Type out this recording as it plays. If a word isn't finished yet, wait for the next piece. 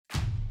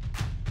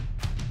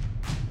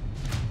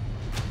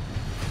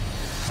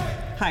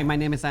Hi, my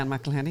name is Anne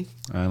McElhenney.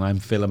 And I'm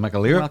Phelim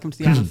McAleer. Welcome to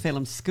the Anne and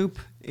Phelim Scoop.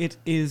 It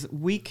is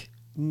week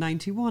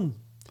 91.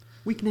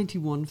 Week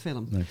 91,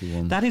 Phelim.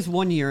 91. That is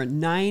 1 year,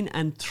 9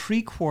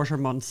 3/4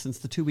 months since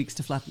the 2 weeks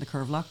to flatten the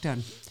curve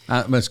lockdown.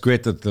 It's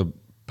great that the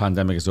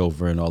pandemic is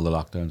over and all the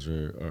lockdowns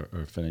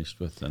are finished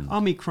with. And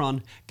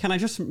Omicron. Can I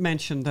just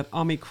mention that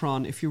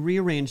Omicron, if you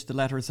rearrange the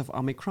letters of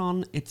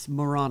Omicron, it's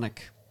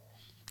moronic.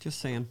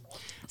 Just saying.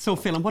 So,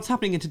 Phelim, what's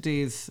happening in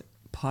today's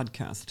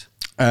podcast?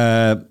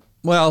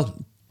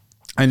 Well,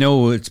 I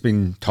know it's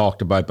been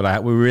talked about,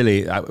 but we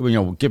really,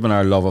 given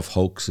our love of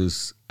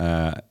hoaxes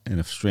in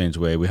a strange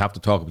way, we have to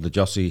talk about the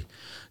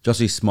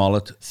Jussie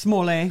Smollett.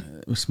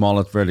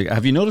 Smollett. Really.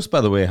 Have you noticed, by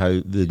the way,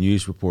 how the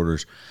news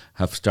reporters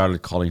have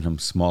started calling him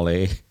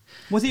Smollett?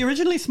 Was he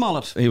originally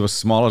Smollett? He was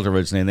Smollett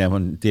originally, and then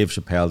when Dave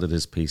Chappelle did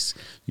his piece,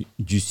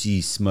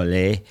 Jussie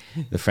Smollett,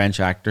 the French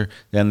actor,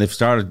 then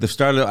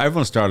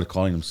everyone started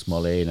calling him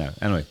Smollett now.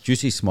 Anyway,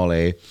 Jussie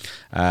Smollett.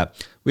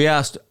 We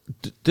asked,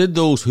 did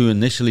those who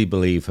initially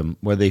believe him,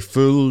 were they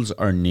fools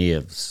or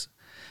knaves?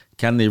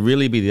 Can they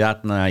really be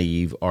that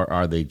naive, or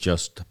are they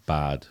just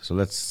bad? So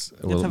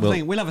we'll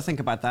have a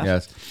think about that.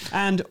 Yes.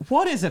 And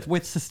what is it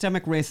with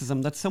systemic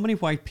racism that so many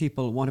white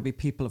people want to be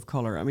people of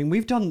colour? I mean,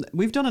 we've done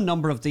a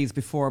number of these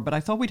before, but I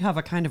thought we'd have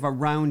a kind of a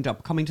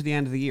roundup coming to the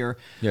end of the year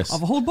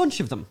of a whole bunch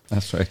of them.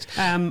 That's right.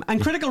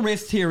 And critical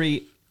race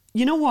theory.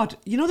 You know what?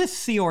 You know this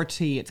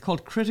CRT? It's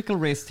called critical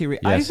race theory.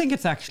 Yes. I think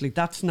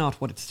that's not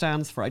what it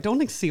stands for. I don't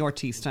think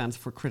CRT stands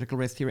for critical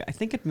race theory. I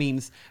think it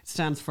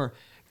stands for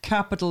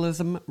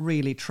capitalism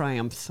really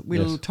triumphs.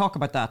 We'll talk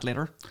about that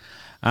later.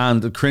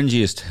 And the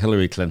cringiest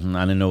Hillary Clinton,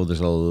 and I know there's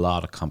a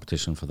lot of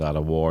competition for that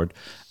award.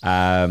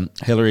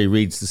 Hillary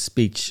reads the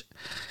speech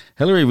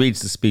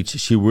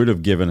she would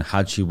have given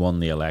had she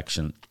won the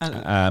election.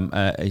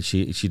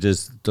 She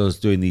does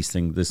doing these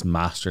things, this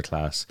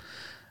masterclass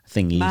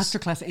thingies.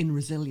 Masterclass in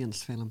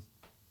resilience, Phelim.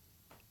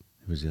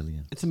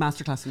 Resilience. It's a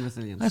masterclass in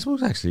resilience. I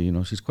suppose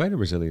actually, she's quite a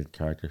resilient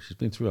character. She's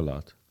been through a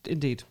lot.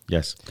 Indeed.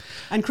 Yes.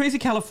 And Crazy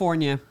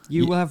California,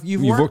 you've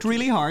worked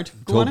really hard.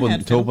 Go on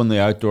ahead, to open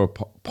the outdoor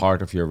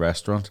part of your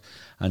restaurant,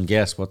 and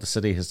guess what the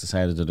city has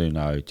decided to do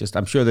now?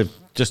 I'm sure they've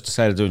just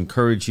decided to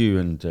encourage you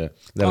and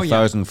let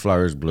 1,000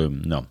 flowers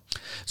bloom. No.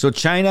 So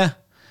China,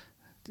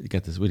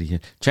 get this witty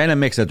here. China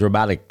makes a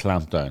dramatic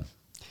clampdown.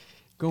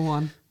 Go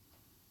on.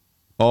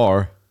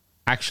 Or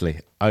actually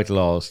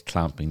outlaws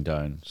clamping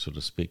down, so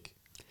to speak.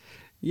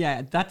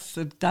 Yeah, that's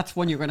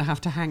one you're going to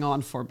have to hang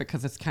on for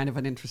because it's kind of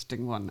an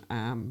interesting one.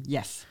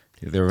 Yes.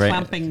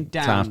 Clamping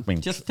down.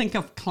 Just think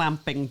of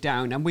clamping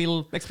down, and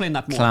we'll explain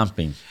that more.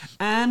 Clamping.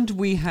 And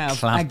we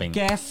have a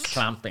guest.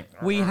 Clamping.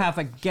 We have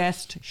a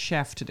guest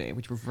chef today,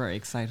 which we're very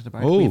excited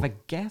about. Oh, we have a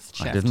guest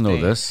chef. I didn't know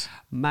this.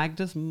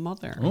 Magda's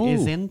mother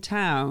is in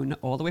town,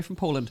 all the way from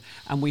Poland,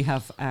 and we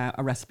have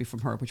a recipe from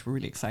her, which we're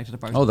really excited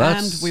about. Oh,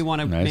 that's and we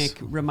want to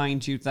nice.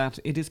 remind you that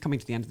it is coming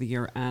to the end of the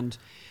year, and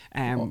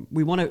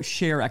we want to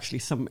share actually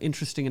some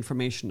interesting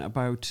information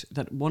about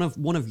that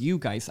one of you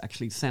guys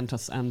actually sent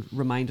us and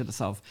reminded us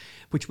of,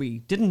 which we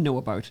didn't know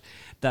about,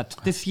 that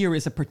this year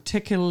is a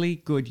particularly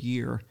good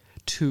year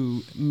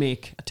to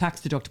make a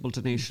tax-deductible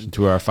donation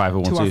to our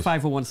 501c.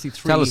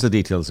 501c3. Tell us the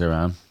details,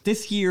 Iran.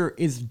 This year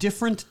is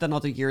different than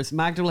other years.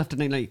 Magda will have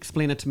to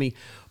explain it to me.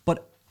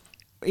 But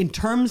in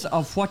terms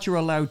of what you're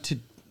allowed to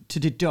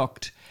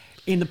deduct,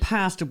 in the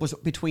past, it was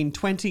between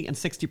 20 and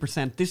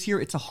 60%. This year,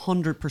 it's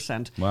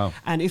 100%. Wow.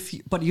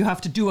 But you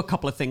have to do a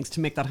couple of things to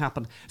make that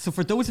happen. So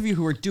for those of you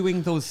who are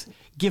doing those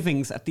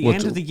givings at the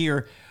end of the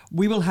year,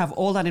 we will have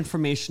all that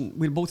information.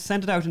 We'll both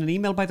send it out in an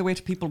email, by the way,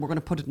 to people. We're going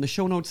to put it in the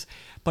show notes.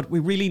 But we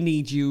really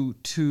need you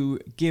to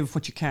give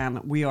what you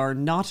can. We are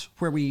not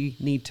where we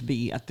need to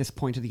be at this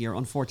point of the year,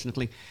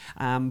 unfortunately.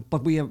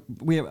 But we have,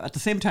 at the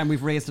same time,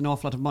 we've raised an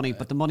awful lot of money.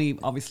 But the money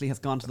obviously has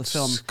gone to the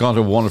film. It's gone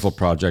to a wonderful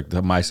project,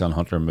 the My Son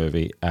Hunter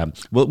movie.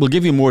 We'll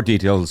give you more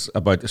details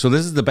about. So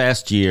this is the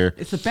best year.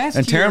 It's the best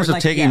in terms year,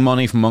 of taking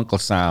money from Uncle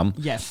Sam.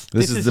 Yes,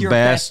 this is the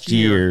best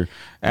year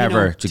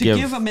ever to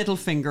give a middle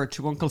finger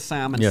to Uncle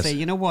Sam and say,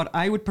 you know what,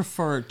 I would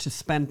prefer to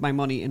spend my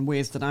money in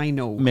ways that I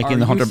know making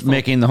the Hunter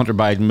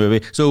Biden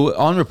movie. So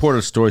on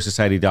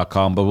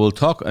reporterstorysociety.com, but we'll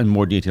talk in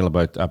more detail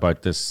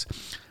about this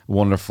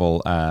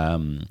wonderful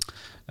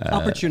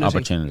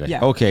opportunity.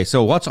 Yeah. Okay,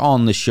 so what's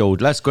on the show?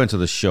 Let's go into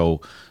the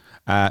show.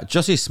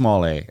 Jussie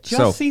Smollett.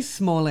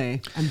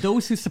 Smollett and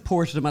those who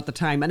supported him at the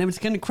time. And it was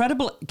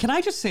incredible. Can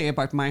I just say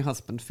about my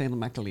husband, Phelim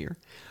McAleer,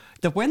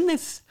 that when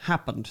this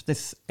happened,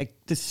 this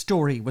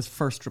story was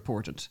first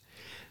reported,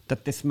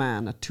 that this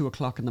man at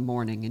 2:00 in the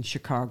morning in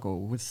Chicago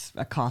was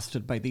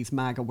accosted by these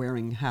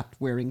MAGA-wearing,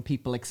 hat-wearing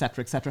people,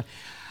 etc., etc.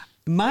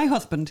 My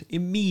husband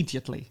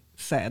immediately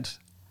said,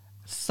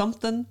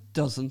 something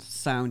doesn't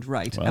sound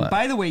right. Well, and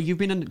by the way, you've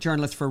been a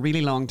journalist for a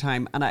really long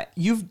time, and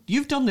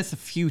you've done this a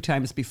few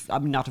times before. I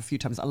mean, not a few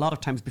times, a lot of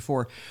times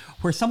before,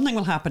 where something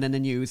will happen in the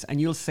news, and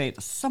you'll say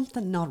there's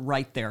something not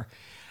right there.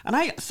 And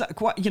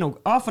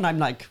often I'm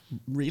like,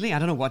 really? I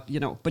don't know what,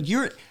 but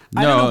you're...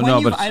 I don't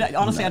know when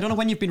I don't know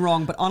when you've been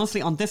wrong, but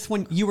honestly, on this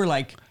one, you were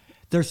like,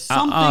 There's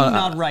something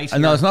not right here.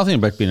 No, it's nothing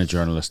about being a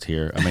journalist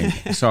here. I mean,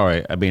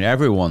 sorry. I mean,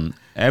 everyone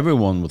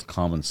with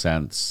common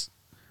sense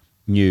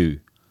knew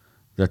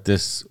that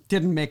this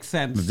didn't make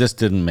sense. This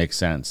didn't make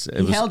sense.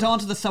 He held on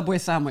to the Subway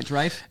sandwich,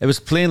 right? It was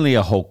plainly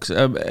a hoax.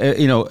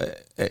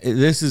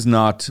 This is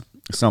not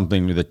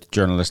something that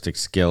journalistic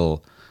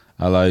skill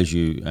allows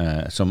you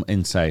some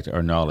insight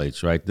or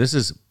knowledge, right? This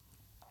is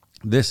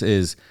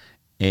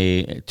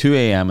a 2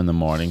 a.m. in the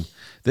morning.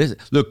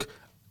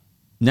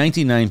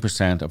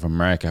 99% of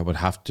America would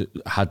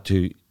had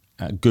to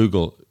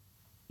Google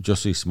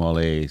Jussie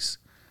Smollett's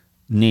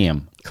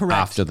name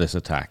after this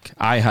attack.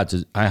 I had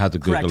to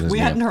Google his name. We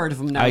hadn't heard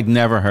of him. No. I'd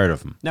never heard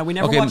of him. No, we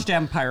never watched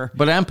Empire.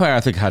 But Empire, I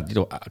think, had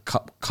a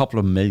couple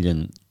of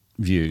million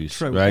views.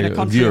 True. Right? In a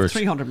country of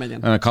 300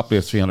 million. And a couple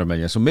of 300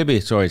 million. So maybe,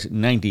 it's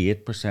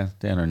 98%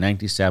 then, or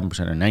 97%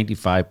 or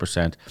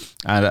 95%.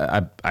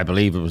 And I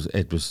believe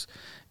it was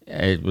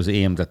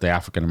aimed at the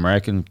African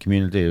American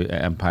community.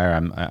 Empire,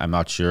 I'm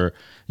not sure.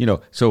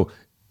 So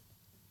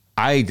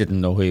I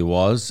didn't know who he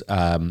was.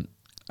 I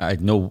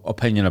had no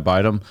opinion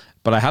about him,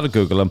 but I had to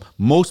Google him.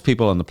 Most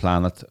people on the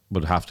planet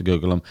would have to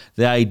Google him.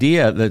 The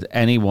idea that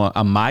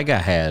a MAGA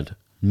head,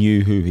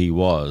 knew who he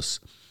was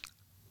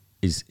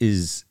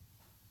is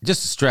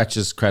just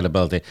stretches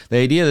credibility. The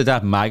idea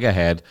that MAGA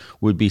head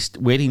would be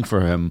waiting for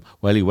him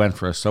while he went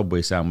for a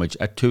Subway sandwich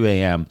at 2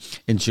 a.m.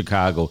 in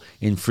Chicago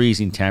in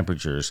freezing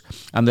temperatures,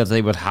 and that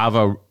they would have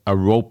a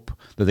rope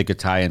that they could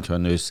tie into a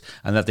noose,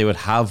 and that they would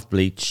have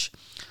bleach.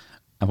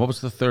 And what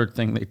was the third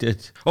thing they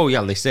did? Oh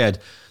yeah, they said,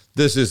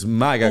 this is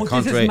MAGA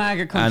country. This is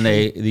MAGA country. And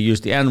they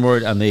used the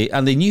N-word, and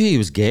they knew he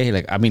was gay.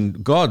 Like, I mean,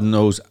 God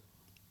knows,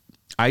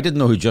 I didn't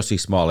know who Jussie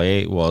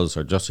Smollett was,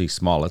 or Jussie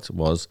Smollett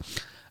was,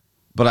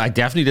 but I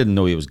definitely didn't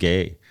know he was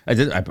gay. Who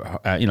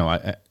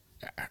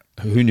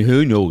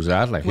knows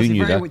that? Like, who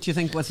knew that? What do you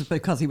think? Was it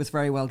because he was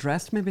very well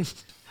dressed, maybe?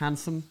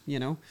 Handsome,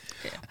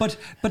 But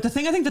the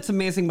thing I think that's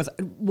amazing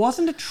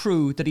wasn't it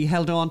true that he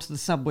held on to the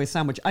Subway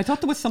sandwich? I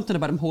thought there was something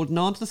about him holding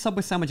on to the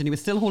Subway sandwich, and he was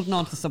still holding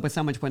on to the Subway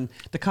sandwich when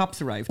the cops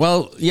arrived.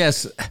 Well,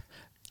 yes.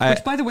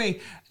 Which, by the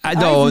way, I've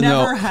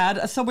never had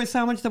a Subway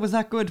sandwich that was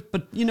that good,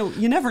 but you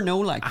never know.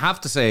 Like, I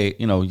have to say,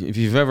 if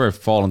you've ever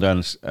fallen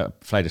down a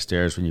flight of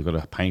stairs when you've got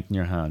a pint in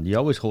your hand, you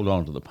always hold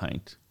on to the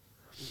pint.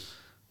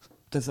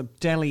 There's a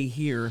deli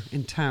here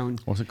in town.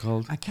 What's it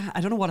called? I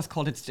don't know what it's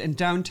called. It's in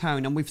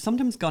downtown, and we've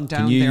sometimes gone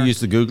down there. Can you there.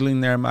 use the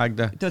Googling there,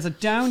 Magda? There's a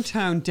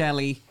downtown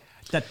deli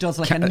that does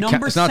like a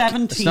number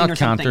 17 it's not or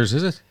something. Cantor's,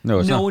 is it? No,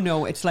 it's not.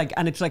 No. It's like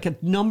a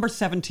number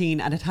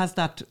 17, and it has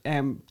that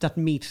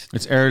meat.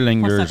 It's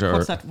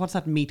Erlingers what's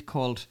that meat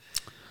called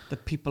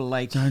that people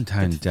like?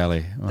 Downtown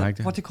deli.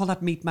 Magda. What do you call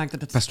that meat, Magda?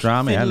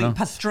 Pastrami. I don't know.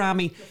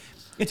 Pastrami.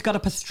 It's got a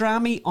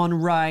pastrami on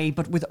rye,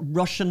 but with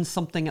Russian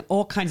something and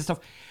all kinds of stuff.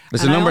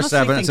 It's a number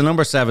 7. It's a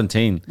number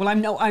 17. Well,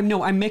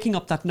 I'm making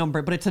up that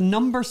number, but it's a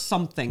number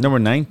something. Number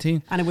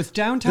 19. And it was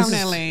downtown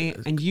LA,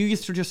 and you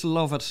used to just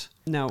love it.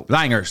 No,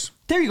 Langers.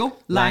 There you go,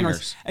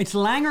 Langers. It's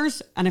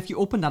Langers, and if you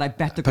open that, I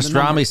bet they're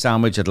pastrami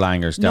sandwich at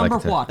Langers. Number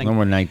what?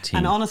 Number 19.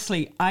 And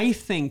honestly, I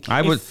think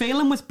if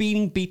Phelan was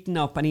being beaten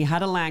up and he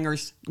had a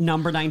Langers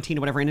number 19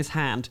 or whatever in his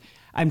hand,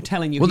 I'm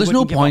telling you. Well, there's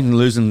no point in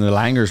losing the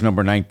Langers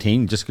number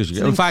 19 just because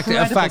you. In fact,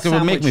 it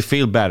would make me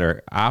feel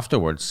better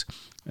afterwards.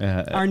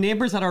 Our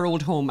neighbours at our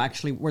old home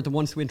actually were the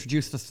ones who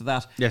introduced us to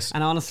that. Yes.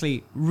 And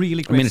honestly,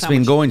 really great. I mean, it's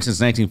been going since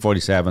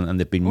 1947, and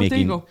they've been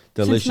making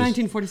delicious.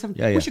 Since 1947.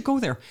 Yeah. We should go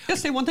there.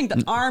 Just say one thing: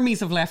 that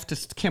armies of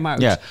leftists came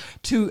out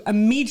to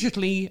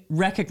immediately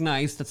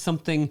recognise that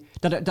something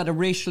that a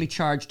racially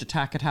charged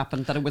attack had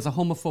happened, that it was a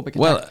homophobic attack.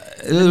 Well,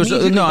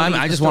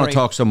 I just want to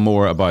talk some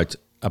more about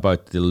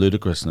the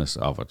ludicrousness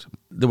of it.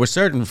 There were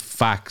certain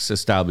facts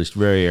established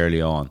very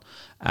early on,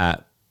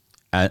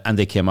 and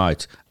they came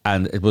out.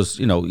 And it was,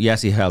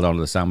 yes, he held on to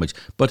the sandwich,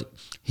 but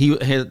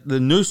the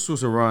noose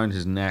was around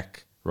his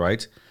neck,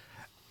 right?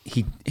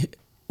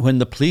 When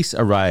the police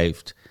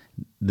arrived,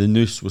 the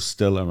noose was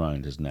still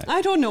around his neck.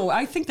 I don't know.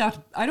 I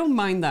don't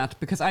mind that,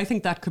 because I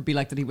think that could be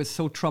like that he was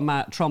so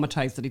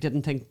traumatized that he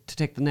didn't think to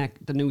take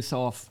the noose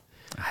off.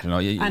 I don't know.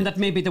 And that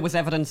maybe there was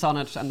evidence on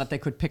it, and that they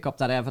could pick up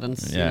that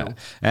evidence. Yeah.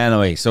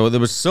 Anyway, so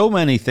there was so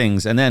many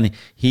things, and then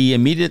he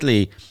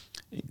immediately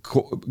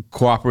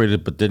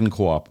cooperated but didn't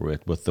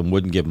cooperate with them,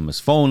 wouldn't give him his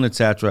phone,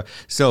 etc.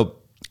 So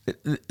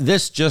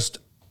this just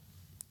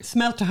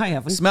smelled to high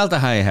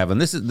heaven.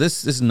 This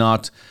is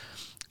not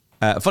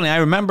funny. I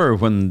remember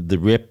when the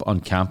Rape on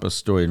Campus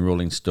story in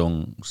Rolling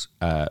Stone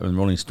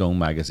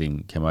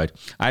magazine came out.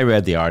 I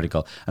read the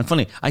article, and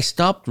funny, I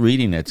stopped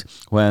reading it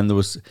when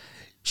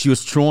she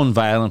was thrown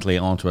violently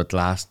onto a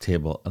glass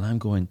table, and I'm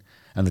going,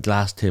 and the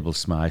glass table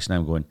smashed, and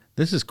I'm going,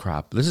 this is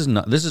crap. This is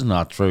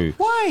not true.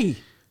 Why?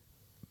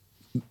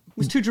 It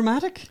was too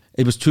dramatic?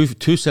 It was too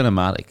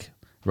cinematic,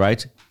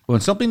 right?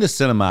 When something is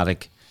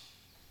cinematic,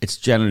 it's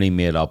generally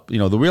made up.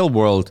 The real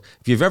world,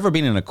 if you've ever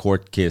been in a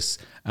court case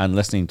and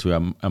listening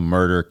to a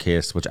murder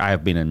case, which I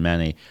have been in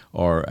many,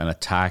 or an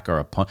attack or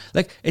a punch,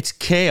 like, it's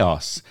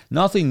chaos.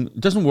 Nothing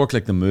doesn't work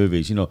like the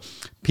movies.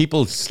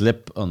 People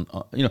slip on,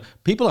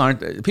 people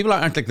aren't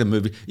like the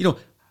movie.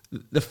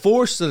 the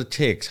force that it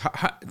takes,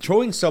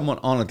 throwing someone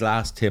on a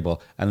glass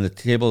table and the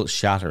table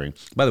shattering.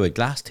 By the way,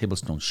 glass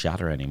tables don't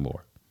shatter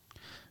anymore.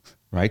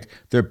 Right,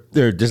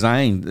 they're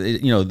designed.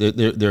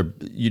 They're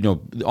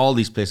all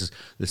these places.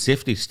 The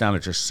safety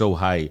standards are so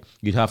high.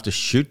 You'd have to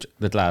shoot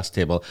the glass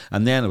table,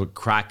 and then it would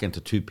crack into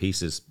two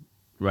pieces.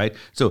 Right,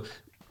 so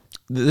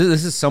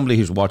this is somebody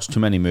who's watched too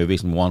many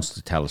movies and wants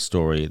to tell a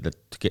story that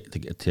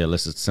to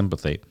elicit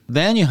sympathy.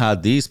 Then you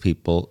had these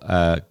people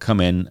come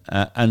in,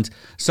 and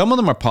some of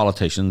them are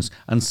politicians,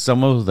 and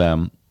some of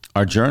them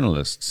are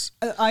journalists.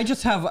 I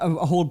just have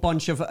a whole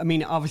bunch of,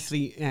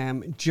 obviously,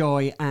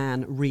 Joy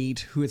Ann Reid,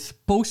 who is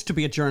supposed to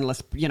be a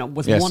journalist,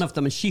 was one of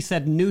them. And she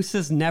said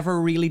nooses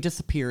never really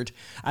disappeared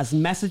as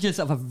messages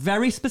of a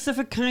very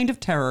specific kind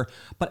of terror.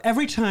 But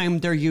every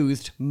time they're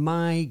used,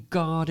 my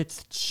God,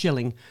 it's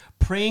chilling.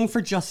 Praying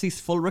for Jussie's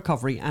full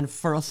recovery and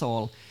for us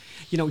all.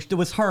 There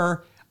was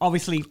her.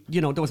 Obviously,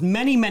 there was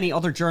many, many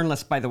other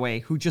journalists, by the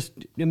way, who just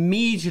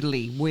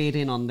immediately weighed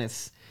in on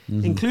this.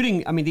 Mm-hmm. Including,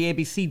 the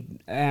ABC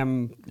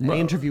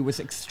interview was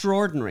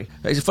extraordinary.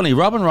 It's funny,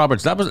 Robin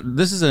Roberts.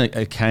 This is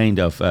a kind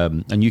of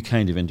a new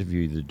kind of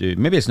interview to do.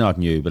 Maybe it's not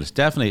new, but it's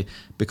definitely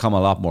become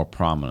a lot more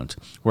prominent.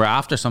 Where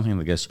after something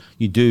like this,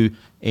 you do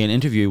an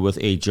interview with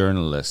a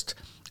journalist,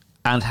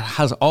 and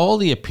has all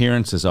the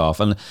appearances off,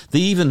 and they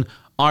even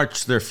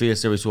arch their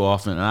face every so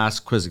often and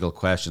ask quizzical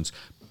questions.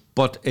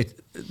 But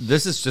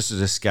this is just a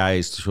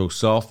disguise to throw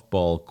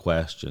softball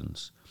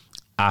questions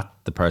at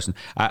the person.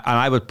 And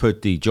I would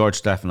put the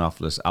George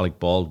Stephanopoulos, Alec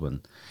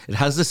Baldwin. It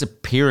has this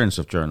appearance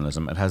of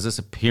journalism. It has this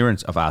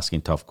appearance of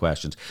asking tough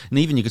questions. And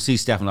even you can see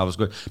Stephanopoulos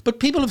going, but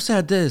people have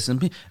said this.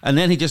 And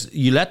then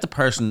you let the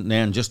person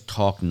then just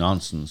talk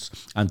nonsense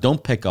and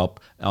don't pick up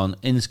on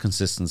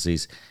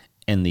inconsistencies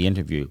in the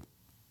interview.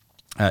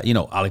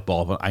 Alec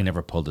Baldwin, I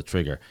never pulled the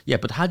trigger. Yeah,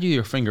 but had you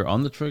your finger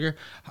on the trigger?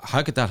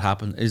 How could that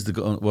happen?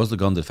 Was the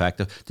gun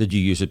defective? Did you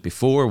use it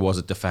before? Was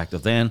it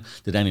defective then?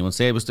 Did anyone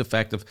say it was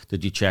defective?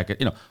 Did you check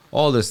it?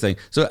 All this thing.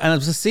 So, and it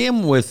was the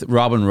same with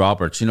Robin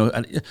Roberts.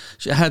 And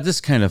she had this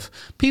kind of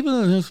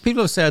people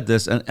have said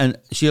this, and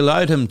she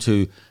allowed him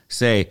to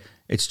say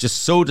it's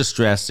just so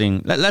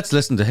distressing. Let's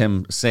listen to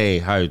him say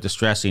how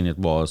distressing it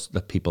was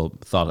that people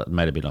thought it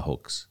might have been a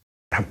hoax.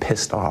 I'm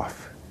pissed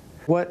off.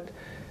 What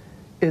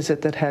is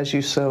it that has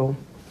you so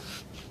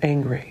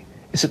angry?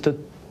 Is it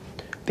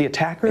the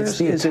attackers? It's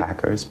the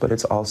attackers, but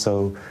it's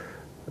also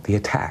the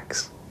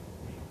attacks.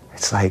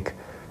 It's like,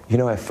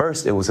 at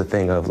first it was a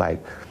thing of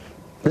like,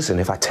 listen,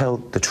 if I tell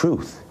the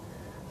truth,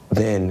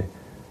 then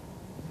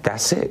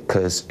that's it,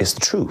 because it's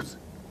the truth.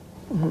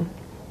 Mm-hmm.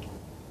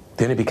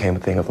 Then it became a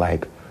thing of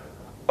like,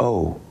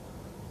 oh,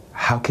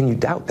 how can you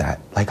doubt that?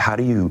 Like, how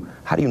do you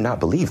not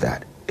believe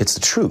that? It's the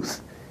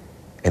truth.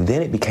 And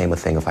then it became a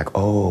thing of like,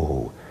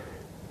 oh,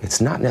 it's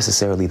not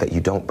necessarily that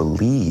you don't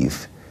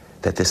believe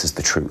that this is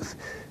the truth.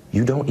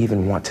 You don't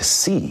even want to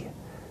see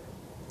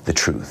the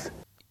truth.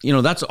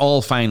 That's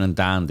all fine and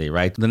dandy,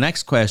 right? The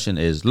next question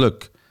is,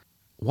 look,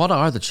 what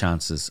are the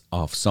chances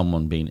of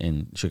someone being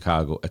in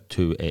Chicago at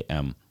 2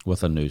 a.m.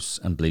 with a noose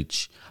and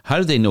bleach? How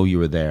did they know you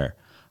were there?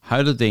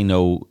 How did they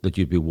know that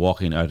you'd be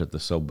walking out at the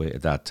subway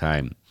at that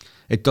time?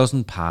 It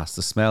doesn't pass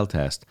the smell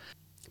test.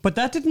 But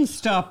that didn't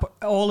stop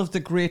all of the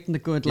great and the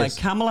good, like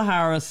Kamala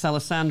Harris,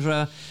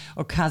 Alessandra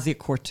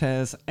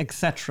Ocasio-Cortez,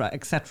 etc.,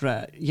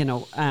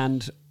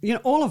 and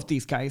all of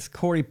these guys,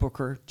 Cory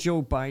Booker,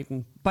 Joe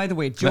Biden. By the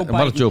way, Joe Biden.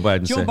 What did Joe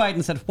Biden say? Joe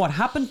Biden said, "What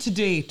happened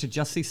today to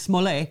Jussie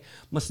Smollett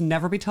must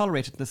never be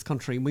tolerated in this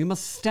country. We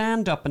must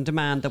stand up and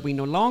demand that we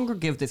no longer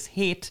give this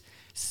hate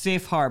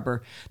safe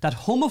harbour, that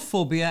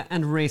homophobia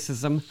and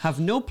racism have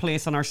no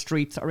place on our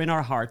streets or in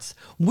our hearts.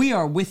 We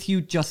are with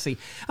you, Jussie."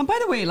 And by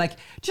the way,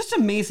 just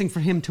amazing for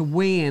him to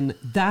weigh in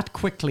that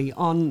quickly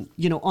on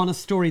a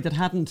story that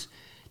hadn't,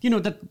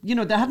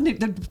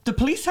 the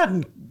police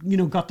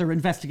hadn't, got their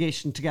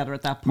investigation together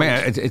at that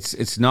point.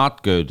 It's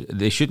not good.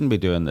 They shouldn't be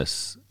doing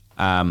this.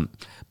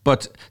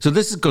 But so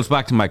this goes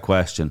back to my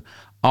question: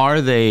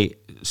 are they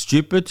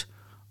stupid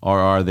or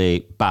are they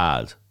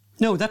bad?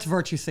 No, that's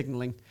virtue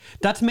signalling.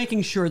 That's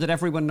making sure that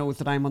everyone knows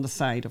that I'm on the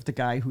side of the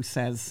guy who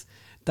says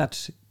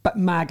that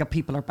MAGA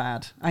people are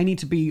bad. I need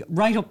to be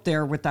right up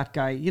there with that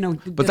guy.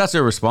 But that's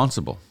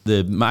irresponsible.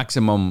 The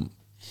maximum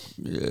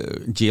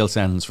jail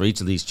sentence for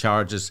each of these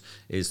charges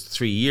is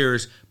 3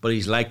 years, but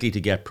he's likely to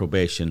get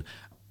probation.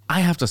 I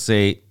have to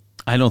say,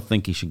 I don't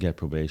think he should get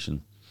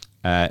probation.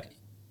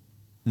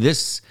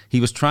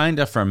 He was trying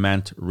to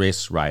ferment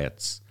race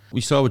riots.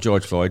 We saw with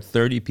George Floyd,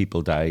 30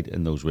 people died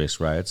in those race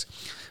riots.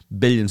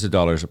 Billions of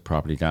dollars of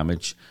property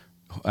damage,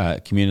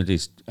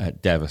 communities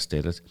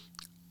devastated.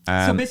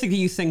 So basically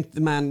you think the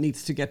man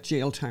needs to get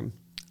jail time?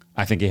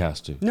 I think he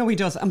has to. No, he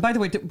does. And by the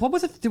way, what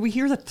was it? Did we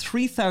hear that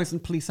 3,000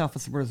 police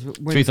officers were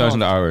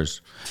 3,000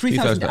 hours.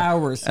 3,000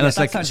 hours. And it's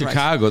like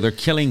Chicago, right. They're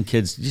killing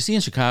kids. Did you see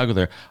in Chicago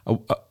there,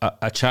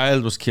 a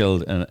child was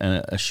killed in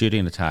a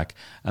shooting attack,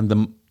 and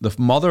the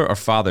mother or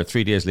father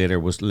 3 days later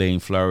was laying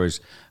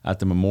flowers at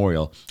the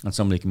memorial, and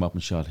somebody came up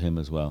and shot him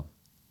as well.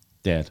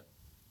 Dead.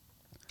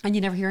 And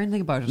you never hear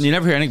anything about it. You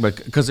never hear anything about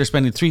it because they're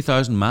spending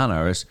 3,000 man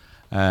hours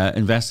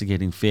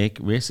investigating fake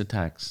race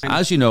attacks.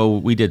 As you know,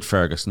 we did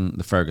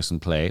the Ferguson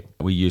play.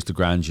 We used the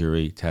grand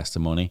jury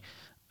testimony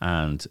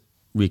and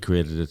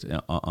recreated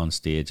it on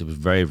stage. It was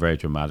very, very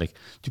dramatic.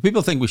 Do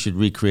people think we should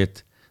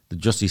recreate the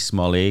Jussie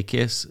Smollett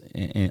case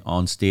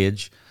on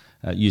stage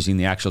using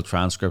the actual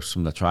transcripts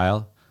from the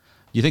trial?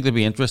 Do you think there'd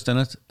be interest in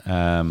it?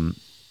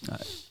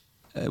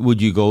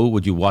 Would you go?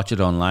 Would you watch it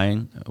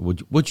online?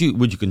 Would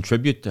you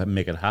contribute to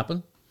make it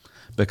happen?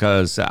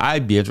 Because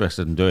I'd be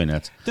interested in doing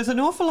it. There's an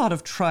awful lot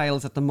of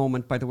trials at the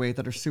moment, by the way,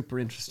 that are super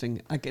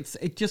interesting. Like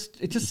it just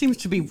seems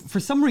to be, for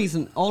some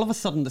reason, all of a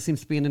sudden there seems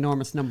to be an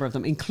enormous number of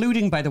them,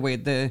 including, by the way,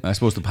 I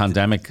suppose the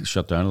pandemic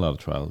shut down a lot of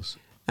trials.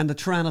 And the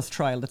Tyrannus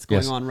trial that's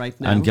going on right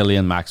now. And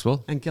Gillian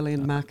Maxwell. And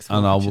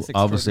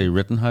obviously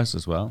Rittenhouse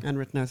as well. And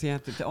Rittenhouse, yeah.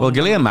 Well,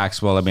 Gillian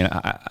Maxwell, I mean,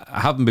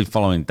 I haven't been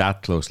following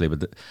that closely,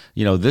 but,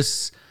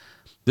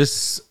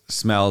 this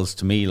smells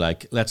to me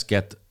like, let's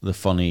get the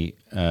funny,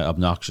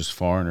 obnoxious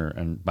foreigner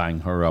and bang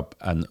her up.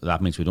 And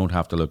that means we don't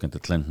have to look into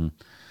Clinton.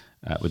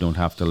 We don't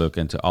have to look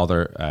into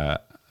other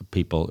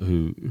people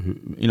who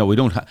we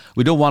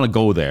don't want to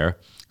go there.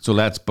 So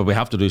but we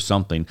have to do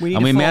something.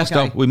 We messed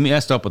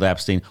up with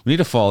Epstein. We need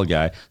a fall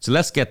guy. So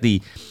let's get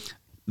the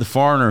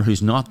foreigner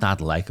who's not that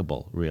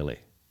likable, really,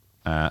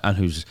 and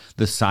who's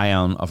the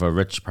scion of a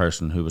rich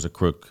person who was a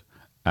crook.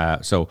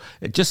 So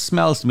it just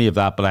smells to me of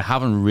that, but I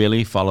haven't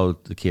really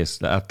followed the case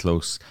that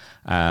close.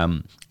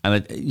 And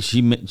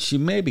she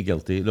may be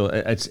guilty.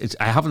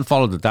 I haven't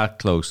followed it that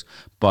close,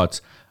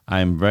 but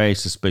I'm very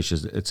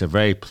suspicious. It's a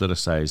very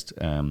politicized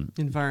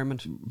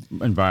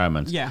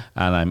environment. Yeah,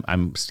 and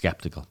I'm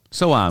skeptical.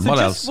 So what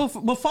else?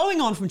 Well,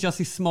 following on from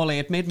Jussie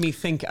Smollett, it made me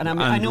think, I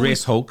know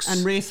race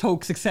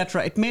hoax,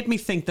 etc. It made me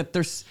think that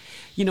there's,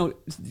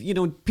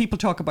 people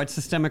talk about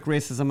systemic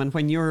racism, and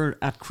when you're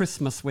at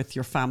Christmas with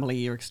your family,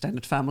 your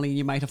extended family,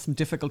 you might have some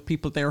difficult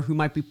people there who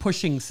might be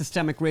pushing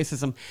systemic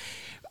racism.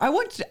 I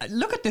want to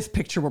look at this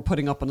picture we're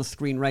putting up on the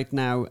screen right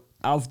now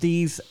of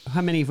these,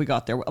 how many have we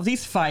got there? Of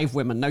these 5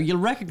 women. Now, you'll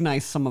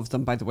recognise some of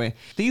them, by the way.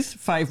 These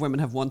 5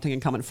 women have one thing in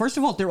common. First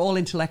of all, they're all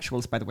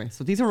intellectuals, by the way.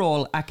 So these are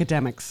all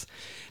academics.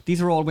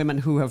 These are all women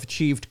who have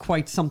achieved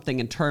quite something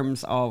in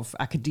terms of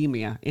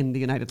academia in the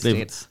United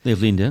States. They've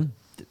leaned in?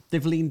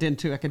 They've leaned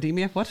into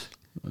academia? What?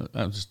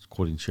 I'm just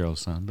quoting Sheryl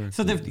Sandberg.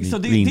 So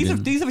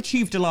these have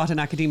achieved a lot in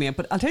academia.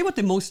 But I'll tell you what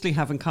they mostly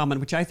have in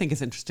common, which I think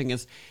is interesting,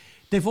 is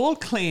they've all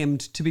claimed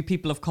to be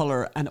people of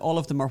colour, and all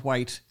of them are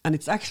white. And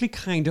it's actually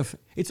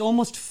it's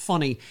almost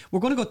funny.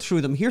 We're going to go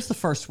through them. Here's the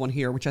first one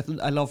here, which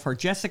I love her,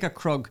 Jessica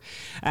Krug.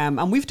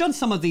 And we've done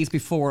some of these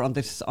before on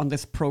this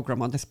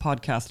programme, on this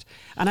podcast.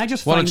 And I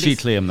just what did she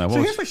claim now?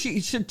 So here's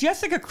what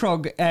Jessica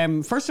Krug.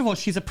 First of all,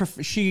 she's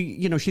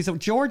a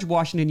George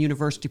Washington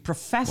University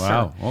professor.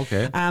 Wow.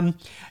 Okay.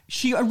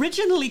 She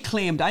originally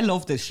claimed, I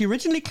love this. She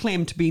originally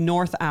claimed to be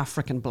North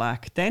African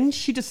black. Then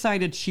she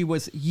decided she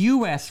was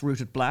US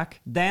rooted black.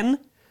 Then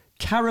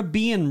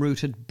Caribbean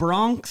rooted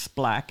Bronx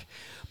black.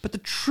 But the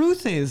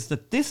truth is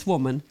that this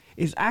woman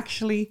is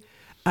actually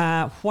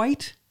a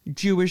white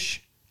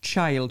Jewish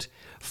child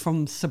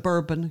from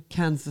suburban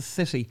Kansas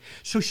City.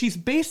 So she's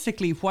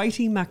basically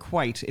Whitey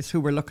McWhite is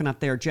who we're looking at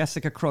there,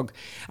 Jessica Krug.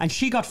 And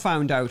she got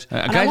found out.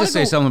 Can I just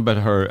say something about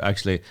her,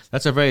 actually?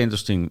 That's a very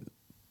interesting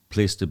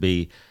place to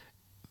be.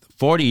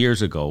 40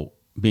 years ago,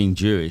 being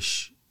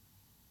Jewish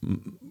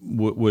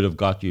would have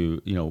got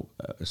you,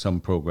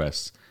 some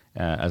progress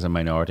as a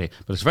minority.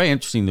 But it's very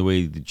interesting the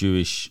way the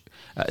Jewish,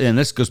 and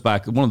this goes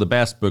back, one of the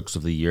best books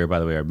of the year, by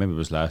the way, or maybe it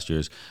was last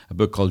year's, a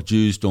book called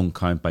Jews Don't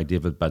Count by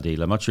David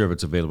Baddiel. I'm not sure if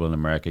it's available in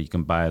America. You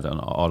can buy it on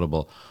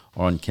Audible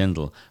or on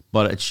Kindle.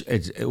 But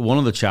it's one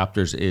of the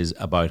chapters is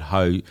about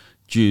how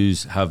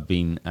Jews have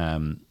been,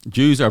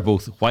 Jews are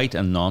both white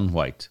and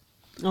non-white.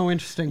 Oh,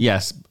 interesting.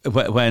 Yes,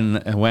 when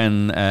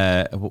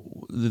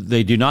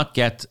they do not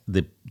get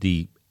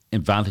the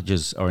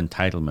advantages or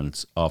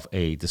entitlements of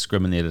a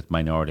discriminated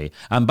minority.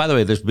 And by the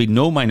way, there's been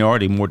no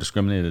minority more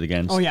discriminated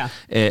against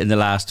in the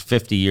last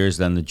 50 years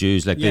than the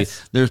Jews. Like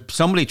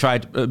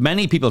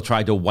many people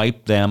tried to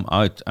wipe them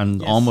out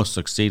and almost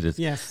succeeded.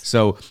 Yes.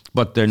 So,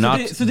 but they're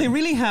not. So they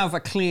really have a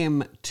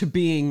claim to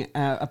being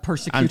a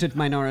persecuted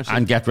minority.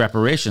 And get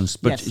reparations.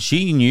 But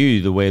she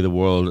knew the way the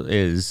world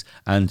is,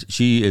 and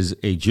she is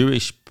a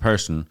Jewish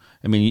person.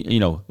 I mean,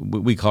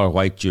 we call her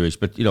white Jewish,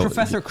 but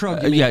Professor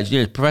Krug.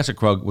 Professor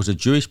Krug was a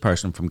Jewish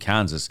person from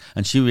Kansas,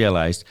 and she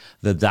realised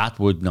that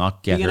would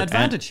not get her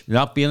advantage,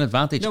 not be an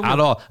advantage at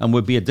all, and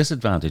would be a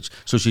disadvantage.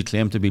 So she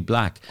claimed to be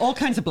black. All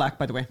kinds of black,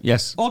 by the way.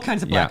 Yes, all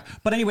kinds of black. Yeah.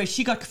 But anyway,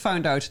 she got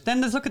found out. Then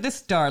look at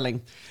this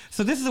darling.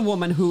 So this is a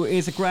woman who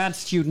is a grad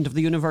student of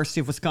the University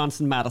of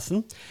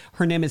Wisconsin-Madison.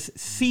 Her name is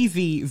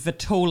C.V.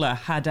 Vitola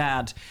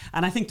Haddad,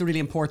 and I think the really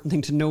important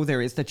thing to know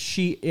there is that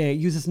she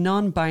uses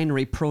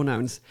non-binary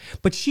pronouns,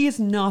 but she is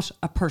not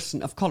a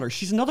person of colour.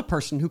 She's another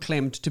person who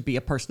claimed to be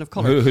a person of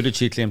colour. Who did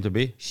she claim to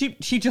be? She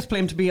just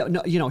claimed to be,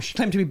 she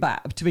claimed to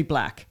be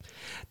black.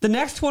 The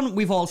next one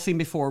we've all seen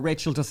before,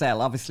 Rachel Dolezal,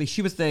 obviously.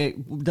 She was the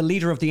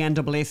leader of the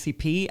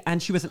NAACP,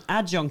 and she was an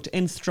adjunct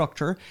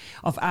instructor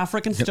of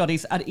African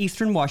Studies at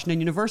Eastern Washington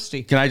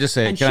University. Can I just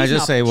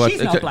say what?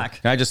 She's not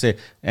black. Can I just say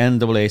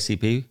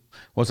NAACP?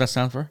 What's that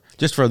stand for?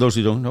 Just for those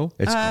who don't know,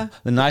 it's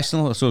the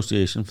National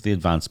Association for the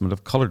Advancement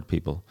of Coloured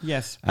People.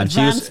 Yes, and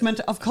advancement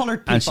of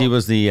coloured people. And she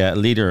was the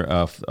leader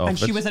of and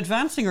it. she was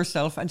advancing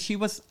herself, and she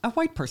was a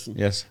white person.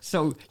 Yes.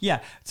 So,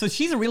 so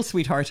she's a real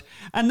sweetheart.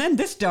 And then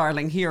this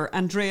darling here,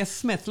 Andrea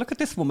Smith. Look at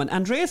this woman.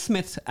 Andrea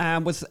Smith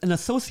was an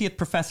associate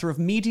professor of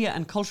media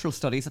and cultural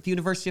studies at the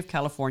University of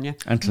California,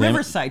 and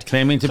Riverside.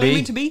 Claiming to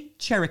be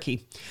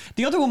Cherokee.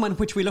 The other woman,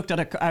 which we looked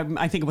at,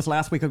 I think it was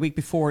last week or the week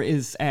before,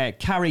 is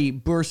Carrie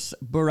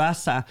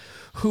Burasa,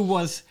 who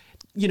was,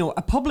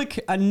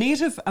 a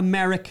Native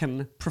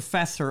American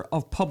professor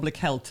of public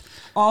health,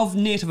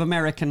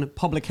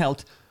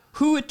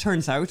 who it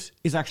turns out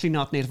is actually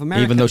not Native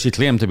American. Even though she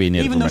claimed to be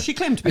Native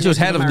American. And she was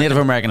head of Native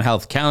American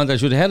Health Canada.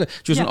 She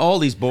was on all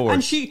these boards.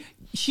 And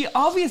she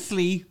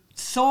obviously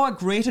saw a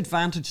great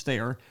advantage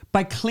there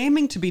by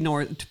claiming to be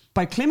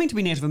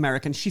Native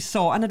American. She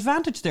saw an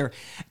advantage there.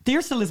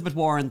 There's Elizabeth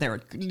Warren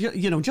there,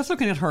 just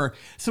looking at her.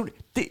 So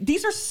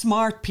these are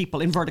smart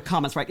people, inverted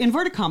commas, right?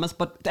 Inverted commas,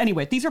 but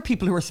anyway, these are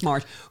people who are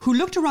smart, who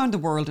looked around the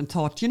world and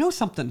thought, you know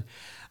something?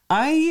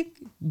 I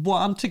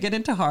want to get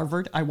into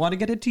Harvard. I want to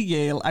get into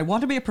Yale. I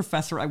want to be a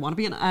professor. I want to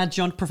be an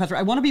adjunct professor.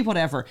 I want to be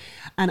whatever.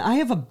 And I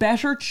have a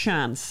better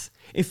chance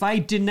if I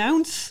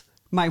denounce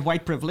my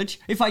white privilege,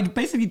 if I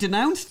basically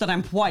denounce that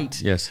I'm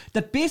white, yes,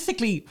 that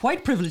basically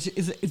white privilege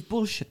is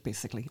bullshit,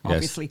 basically,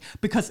 obviously. Yes.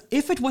 Because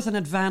if it was an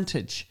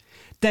advantage,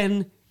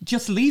 then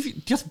just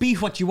be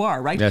what you are,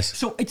 right? Yes.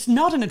 So it's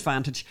not an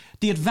advantage.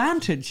 The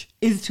advantage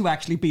is to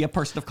actually be a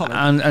person of colour.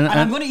 And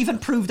I'm going to even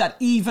prove that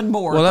even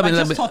more. Well, I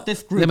just thought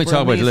this group Let me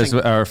talk amazing.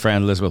 about our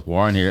friend Elizabeth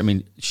Warren here. I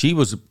mean,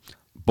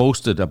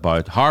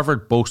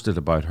 Harvard boasted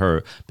about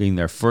her being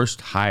their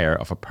first hire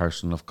of a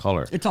person of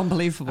colour. It's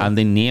unbelievable. And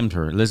they named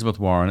her. Elizabeth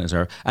Warren is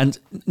her. And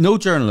no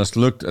journalist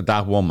looked at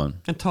that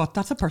woman and thought,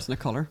 that's a person of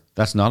colour.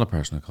 That's not a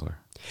person of colour.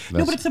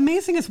 No, but it's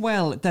amazing as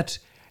well that,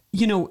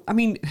 I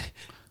mean,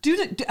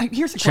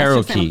 here's a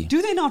Cherokee. question.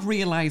 Do they not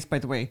realise, by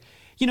the way,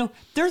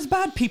 there's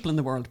bad people in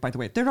the world, by the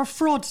way. There are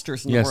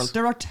fraudsters in the world.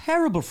 There are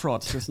terrible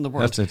fraudsters in the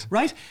world. That's it.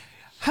 Right?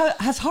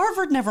 Has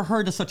Harvard never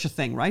heard of such a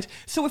thing, right?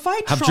 So if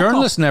I have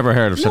journalists never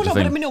heard of such a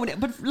thing?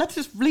 But let's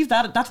just leave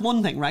that. That's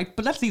one thing, right?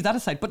 But let's leave that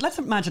aside. But let's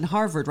imagine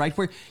Harvard, right?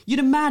 Where you'd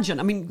imagine.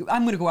 I mean,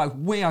 I'm going to go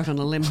way out on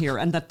a limb here,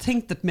 and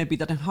think that maybe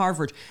that in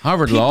Harvard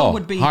law,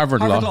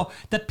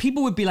 that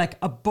people would be like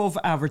above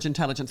average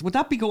intelligence. Would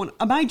that be going?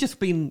 Am I just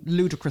being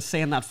ludicrous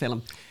saying that,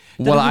 Philip?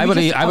 Well, I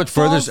would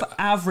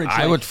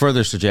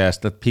further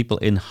suggest that people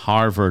in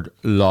Harvard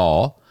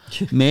law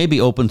may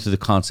be open to the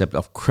concept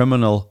of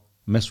criminal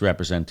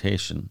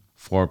misrepresentation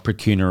for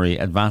pecuniary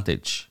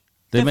advantage.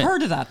 They've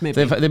heard of that,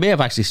 maybe. They may have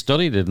actually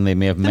studied it, and they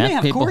may have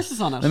met people. Courses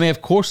on it. They may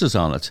have courses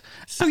on it.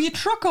 So you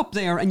truck up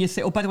there and you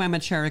say, oh, by the way, I'm a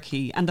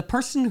Cherokee. And the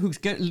person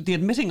the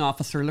admitting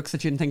officer looks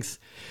at you and thinks,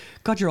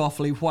 God, you're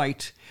awfully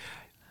white.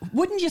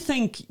 Wouldn't you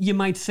think you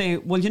might say,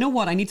 well, you know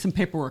what, I need some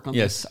paperwork on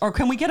this? Or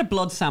can we get a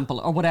blood sample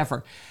or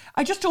whatever?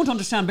 I just don't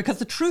understand, because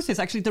the truth is,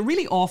 actually, the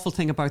really awful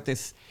thing about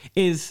this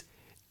is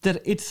that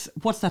it's,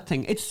 what's that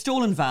thing? It's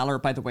stolen valor,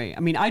 by the way.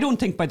 I mean, I don't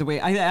think, by the way,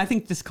 I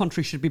think this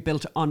country should be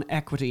built on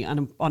equity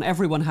and on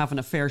everyone having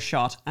a fair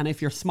shot. And if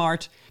you're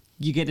smart,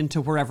 you get into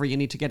wherever you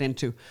need to get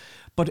into.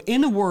 But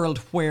in a world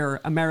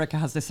where America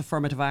has this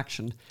affirmative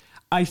action,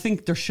 I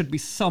think there should be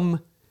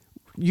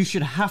you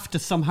should have to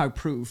somehow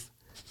prove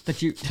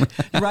that you,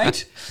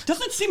 right?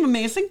 Doesn't it seem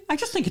amazing? I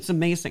just think it's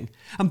amazing.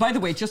 And by the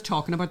way, just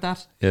talking about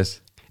that.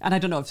 Yes. And I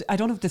don't know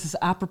if this is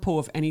apropos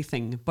of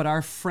anything, but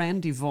our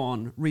friend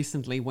Yvonne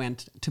recently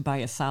went to buy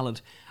a salad.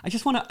 I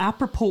just want to,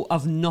 apropos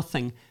of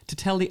nothing, to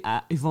tell the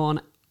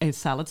Yvonne a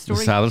salad story.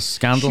 The salad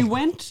scandal. She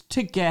went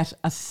to get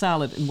a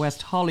salad in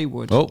West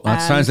Hollywood. Oh,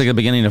 that sounds like the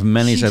beginning of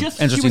many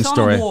interesting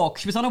story.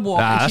 She was on a walk.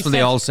 That's what they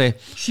all say.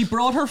 She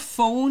brought her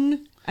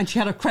phone and she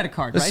had a credit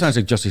card, This sounds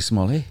like Jussie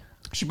Smollett.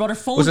 She brought her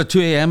phone. Was it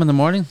 2 a.m. in the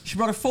morning? She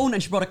brought her phone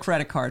and she brought a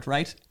credit card,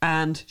 right?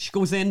 And she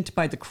goes in to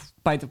buy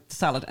the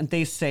salad, and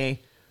they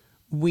say,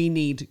 we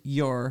need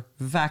your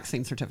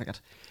vaccine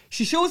certificate.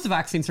 She shows the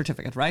vaccine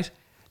certificate, right?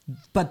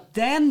 But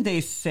then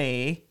they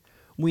say,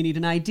 we need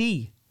an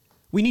ID.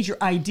 We need your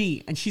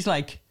ID. And she's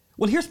like,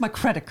 well, here's my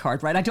credit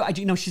card, right?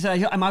 She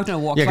said, I'm out on a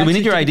walk. Yeah, we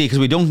need your ID because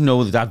we don't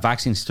know that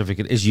vaccine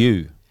certificate is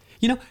you.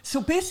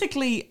 So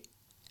basically,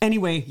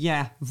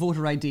 anyway,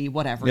 voter ID,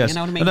 whatever. Yes. You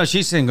know what I mean? No,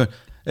 she's saying, so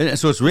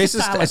it's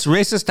racist. It's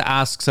racist to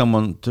ask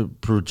someone to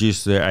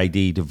produce their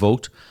ID to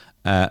vote.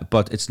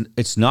 But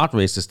it's not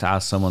racist to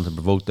ask someone to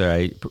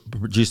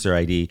produce their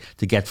ID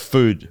to get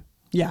food.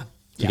 Yeah.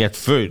 To get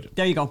food.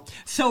 There you go.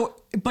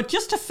 So but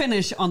just to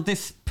finish on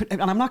this,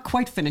 and I'm not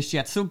quite finished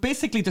yet. So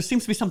basically, there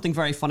seems to be something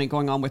very funny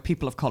going on with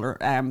people of colour,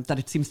 that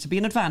it seems to be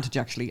an advantage,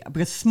 actually,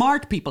 because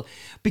smart people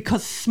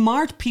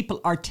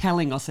are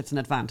telling us it's an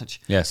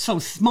advantage. Yes. So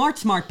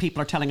smart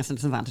people are telling us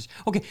it's an advantage.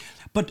 Okay,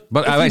 but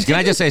can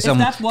I just say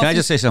something? Can I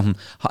just say something?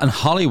 In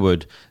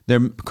Hollywood,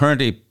 they're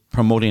currently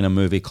promoting a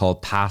movie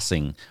called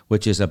Passing,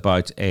 which is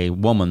about a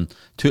woman,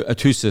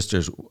 two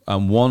sisters,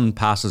 and one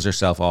passes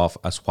herself off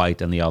as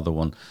white and the other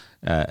one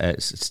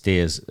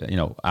stays,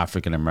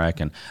 African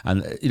American.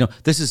 And,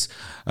 this is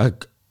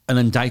an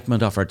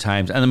indictment of our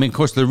times. And I mean, of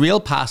course, the real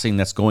passing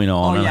that's going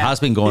on, and has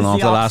been going on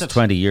for the last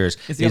 20 years,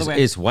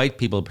 is white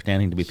people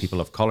pretending to be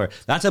people of colour.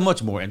 That's a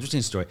much more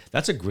interesting story.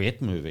 That's a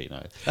great movie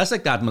now. That's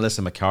like that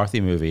Melissa McCarthy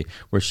movie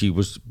where she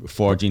was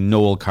forging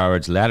Noel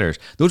Coward's letters.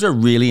 Those are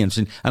really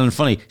interesting. And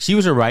funny, she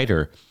was a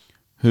writer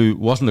who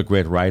wasn't a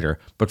great writer,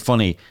 but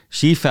funny,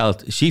 she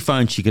found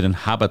she could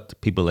inhabit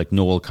people like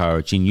Noel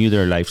Coward. She knew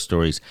their life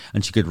stories,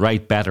 and she could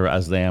write better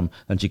as them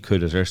than she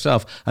could as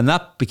herself. And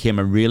that became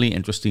a really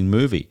interesting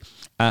movie.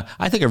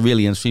 I think a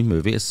really interesting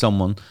movie is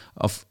someone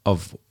of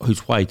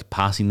who's white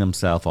passing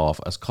themselves off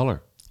as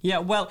colour. Yeah,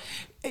 well,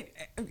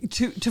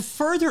 to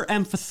further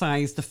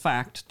emphasise the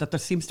fact that there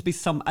seems to be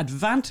some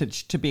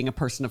advantage to being a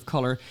person of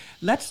colour,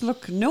 let's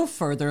look no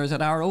further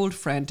than our old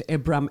friend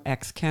Ibram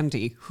X.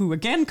 Kendi, who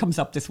again comes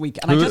up this week.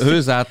 And who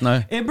is that now?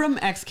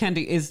 Ibram X.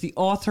 Kendi is the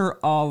author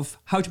of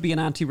How to Be an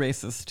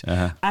Anti-Racist.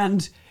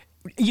 And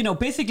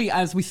basically,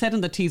 as we said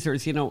in the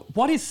teasers,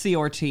 what is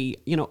CRT?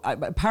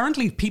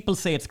 Apparently people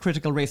say it's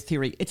critical race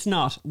theory. It's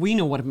not. We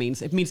know what it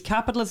means. It means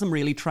capitalism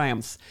really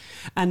triumphs.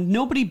 And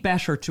nobody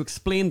better to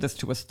explain this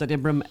to us than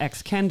Ibram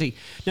X. Kendi.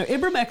 Now,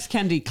 Ibram X.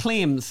 Kendi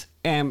claims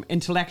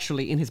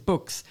intellectually in his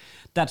books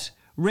that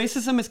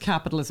racism is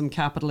capitalism,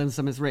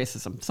 capitalism is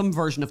racism. Some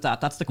version of that.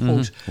 That's the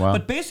quote. Wow.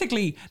 But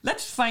basically,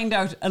 let's find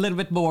out a little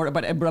bit more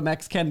about Ibram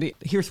X. Kendi.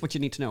 Here's what you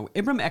need to know.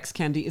 Ibram X.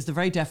 Kendi is the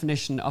very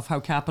definition of how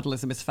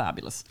capitalism is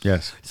fabulous.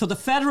 Yes. So the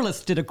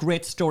Federalist did a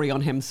great story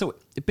on him. So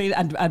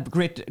and a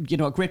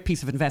great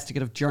piece of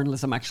investigative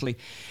journalism, actually.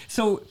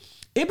 So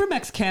Ibram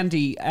X.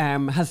 Kendi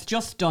has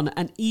just done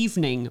an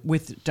evening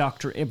with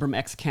Dr. Ibram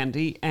X.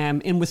 Kendi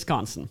in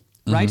Wisconsin,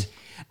 right?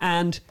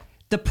 And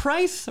the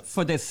price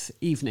for this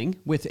evening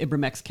with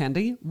Ibram X.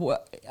 Kendi,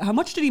 how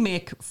much did he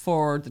make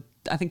for,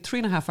 I think,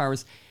 3.5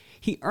 hours?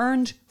 He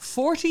earned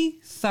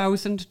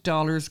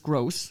 $40,000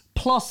 gross,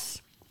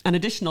 plus an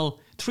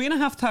additional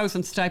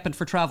 $3,500 stipend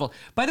for travel.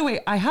 By the way,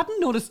 I hadn't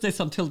noticed this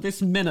until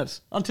this minute.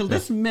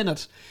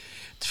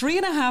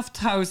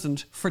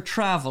 $3,500 for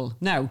travel.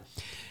 Now,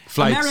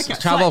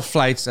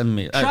 flights and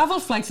meals. Travel,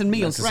 flights and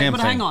meals, right?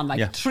 But thing. Hang on,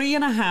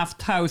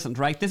 $3,500,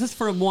 right? This is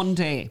for a one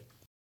day.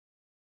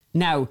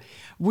 Now,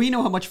 we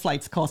know how much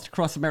flights cost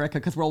across America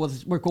because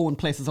we're going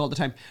places all the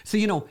time.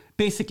 So,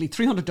 basically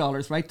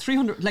 $300, right?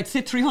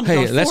 $300.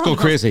 Hey, let's go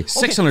crazy.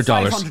 $600.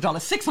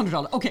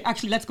 $600. Okay,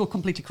 actually, let's go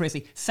completely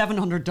crazy.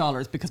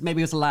 $700 because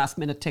maybe it was a last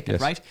minute ticket,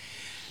 right?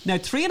 Now,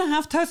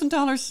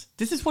 $3,500,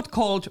 this is what's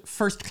called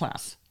first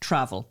class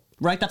travel,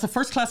 right? That's a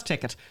first class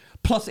ticket.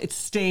 Plus,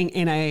 it's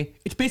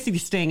basically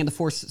staying in the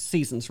Four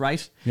Seasons,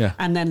 right? Yeah.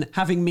 And then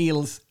having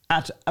meals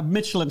at a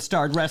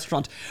Michelin-starred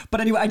restaurant. But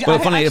anyway, I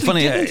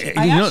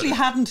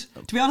hadn't,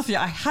 to be honest with you,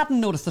 I hadn't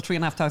noticed the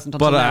 $3,500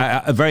 until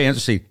now. But very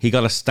interesting, he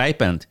got a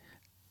stipend.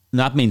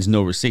 That means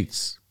no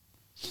receipts.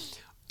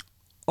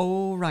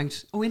 Oh,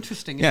 right. Oh,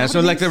 interesting. Yeah, so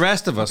like the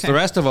rest of us,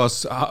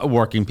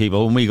 working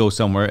people, when we go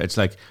somewhere, it's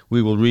like,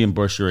 we will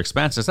reimburse your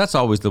expenses. That's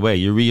always the way.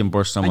 You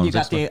reimburse someone's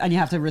expenses. And you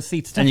have the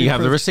receipts. And you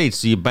have the receipts.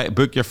 So you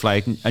book your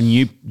flight and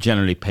you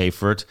generally pay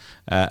for it.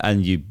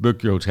 And you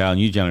book your hotel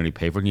and you generally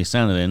pay for it. And you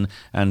send it in.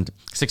 And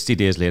 60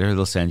 days later,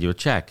 they'll send you a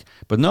check.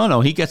 But no,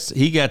 he gets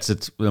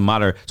it no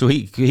matter. So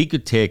he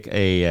could take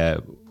a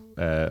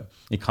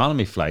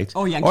economy flight.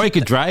 Oh, yeah, or he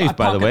could drive,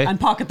 by the way. And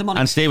pocket the money.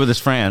 And stay with his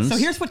friends. So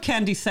here's what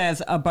Kendi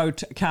says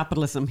about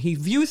capitalism. He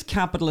views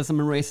capitalism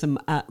and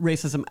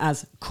racism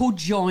as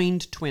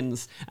co-joined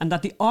twins, and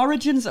that the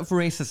origins of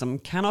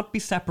racism cannot be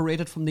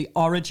separated from the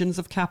origins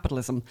of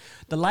capitalism.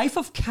 The life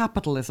of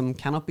capitalism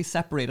cannot be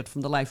separated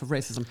from the life of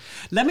racism.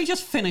 Let me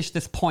just finish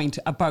this point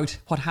about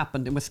what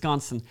happened in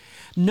Wisconsin.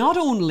 Not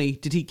only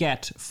did he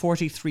get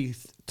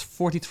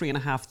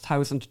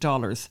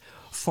 $43,500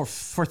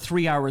 for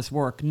 3 hours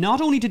work.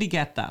 Not only did he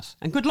get that,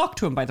 and good luck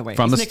to him, by the way.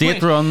 From the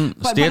state-run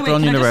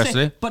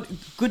university. But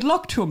good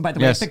luck to him, by the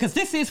way, because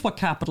this is what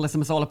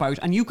capitalism is all about.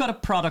 And you've got a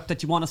product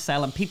that you want to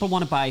sell and people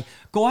want to buy.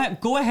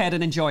 Go ahead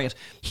and enjoy it.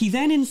 He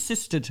then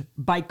insisted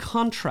by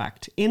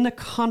contract, in the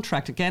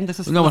contract, again, this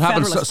is no, what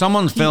happened?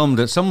 Someone filmed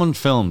it.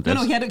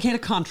 No, he had a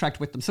contract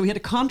with them. So he had a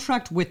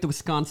contract with the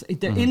Wisconsin,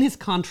 in his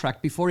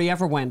contract before he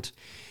ever went.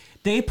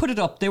 They put it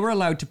up. They were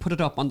allowed to put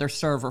it up on their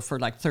server for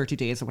like 30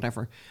 days or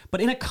whatever.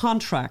 But in a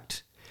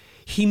contract,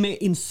 he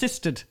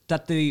insisted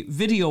that the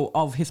video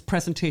of his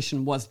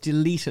presentation was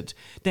deleted.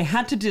 They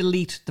had to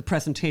delete the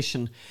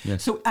presentation.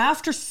 Yes. So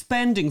after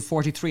spending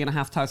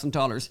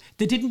 $43,500,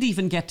 they didn't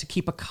even get to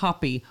keep a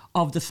copy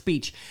of the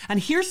speech. And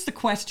here's the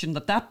question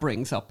that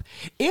brings up.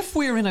 If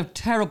we're in a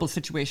terrible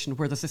situation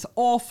where there's this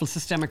awful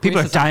systemic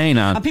People racism, are dying,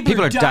 Anne. and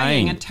people are dying,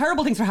 dying, and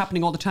terrible things are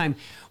happening all the time,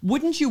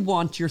 wouldn't you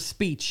want your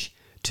speech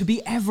to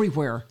be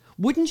everywhere?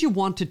 Wouldn't you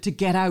want it to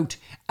get out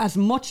as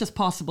much as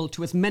possible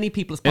to as many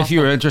people as possible? If you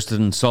were interested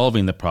in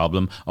solving the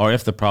problem, or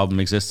if the problem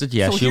existed,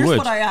 yes, so you would. here's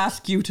what I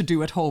ask you to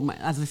do at home.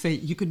 As I say,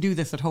 you can do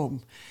this at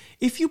home.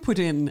 If you put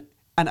in,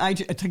 and I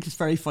think it's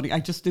very funny,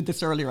 I just did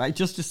this earlier, I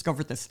just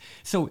discovered this.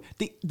 So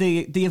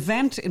the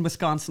event in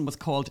Wisconsin was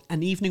called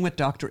An Evening with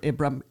Dr.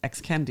 Ibram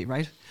X. Kendi,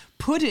 right?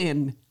 Put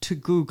in to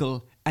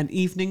Google An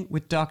Evening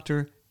with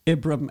Dr.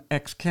 Ibram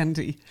X.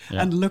 Kendi,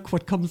 and look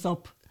what comes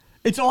up.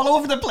 It's all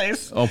over the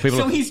place. Oh,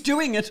 so he's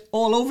doing it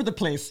all over the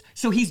place.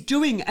 So he's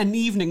doing An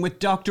Evening with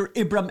Dr.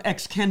 Ibram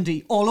X.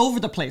 Kendi all over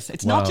the place.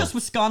 It's not just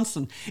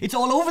Wisconsin. It's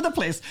all over the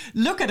place.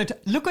 Look at it.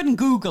 Look on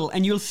Google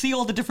and you'll see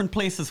all the different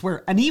places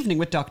where An Evening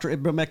with Dr.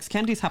 Ibram X.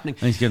 Kendi is happening.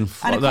 And he's getting...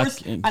 And of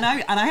course, and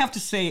I have to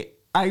say,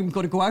 I'm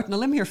going to go out on a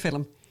limb here,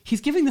 Phelim.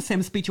 He's giving the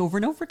same speech over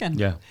and over again.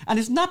 Yeah. And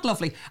isn't that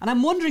lovely? And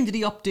I'm wondering, did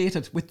he update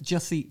it with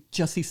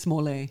Jussie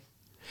Smollett?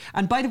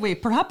 And by the way,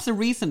 perhaps a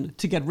reason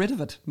to get rid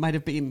of it might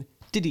have been,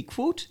 did he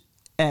quote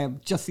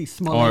Jussie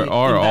Smollett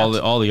or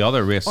all the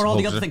other race or all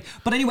the other things?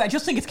 But anyway, I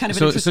just think it's kind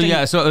of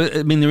interesting. So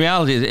I mean, the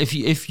reality is,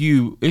 if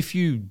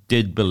you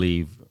did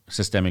believe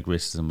systemic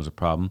racism was a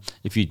problem,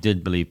 if you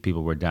did believe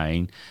people were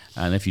dying,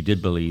 and if you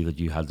did believe that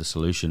you had the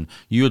solution,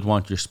 you would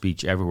want your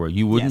speech everywhere.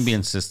 You wouldn't be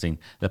insisting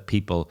that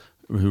people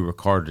who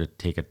recorded it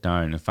take it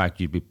down. In fact,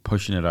 you'd be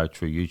pushing it out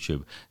through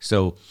YouTube.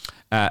 So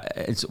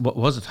it's what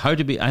was it? How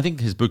to be? I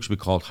think his book should be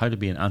called "How to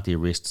Be an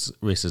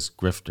Anti-Racist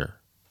Grifter."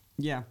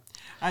 Yeah.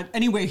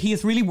 Anyway,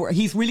 he's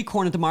really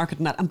cornered the market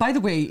in that. And by the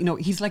way, you know,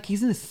 he's in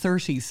his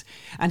 30s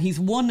and he's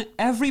won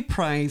every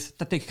prize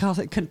that they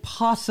can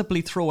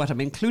possibly throw at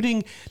him,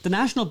 including the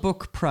National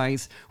Book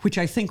Prize, which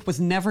I think was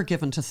never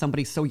given to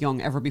somebody so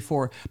young ever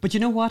before. But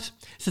you know what?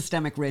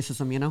 Systemic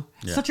racism, you know?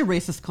 Yeah. Such a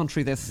racist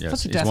country, this. Yes,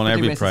 Such a he's won desperately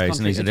every racist prize country.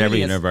 and he's at It every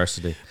really is.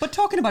 university. But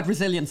talking about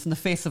resilience in the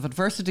face of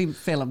adversity,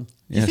 Phelim, do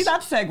you Yes. see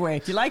that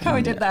segue? Do you like how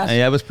I did that?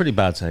 Yeah, it was a pretty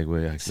bad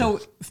segue, actually.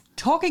 So,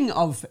 talking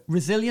of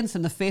resilience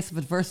in the face of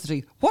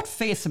adversity, what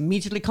face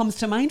immediately comes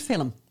to mind,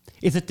 Phelim?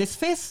 Is it this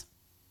face?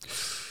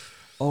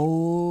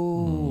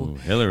 Oh.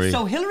 Hillary.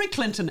 So Hillary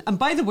Clinton, and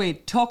by the way,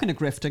 talking of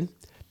grifting,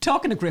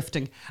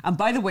 and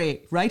by the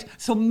way, right,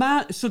 so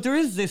there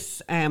is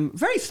this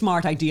very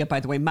smart idea, by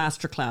the way,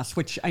 masterclass,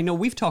 which I know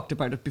we've talked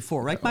about it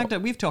before, right, Magda?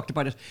 We've talked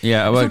about it.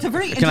 Yeah, well, so it's a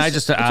very can I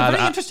just it's a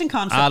very interesting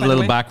concept, add by a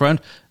little the way.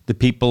 background?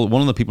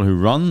 One of the people who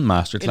run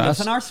Masterclass, It lives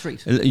on our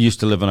street.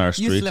 Used to live on our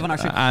street.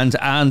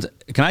 And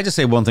can I just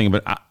say one thing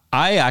about?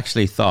 I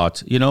actually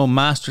thought, you know,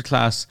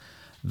 Masterclass.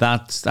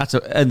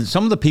 And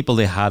some of the people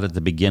they had at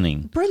the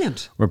beginning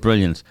were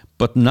brilliant,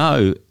 but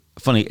now,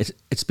 funny,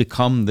 it's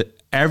become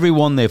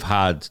everyone they've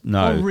had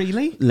now. Oh,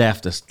 really?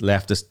 Leftist.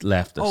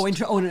 Oh,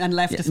 and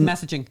leftist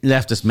messaging.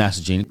 Leftist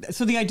messaging.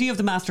 So the idea of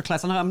the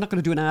masterclass, and I'm not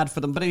going to do an ad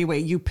for them, but anyway,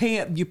 you pay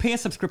a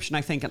subscription,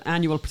 I think, an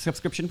annual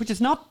subscription, which is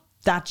not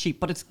that cheap,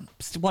 but it's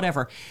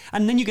whatever.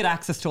 And then you get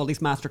access to all these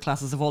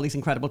masterclasses of all these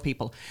incredible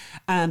people.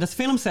 And as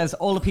Phelim says,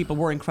 all the people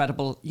were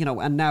incredible, you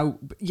know, and now,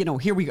 you know,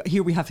 here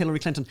we have Hillary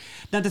Clinton.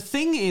 Now, the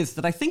thing is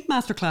that I think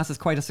Masterclass is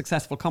quite a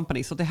successful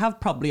company, so they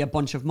have probably a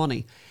bunch of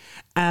money.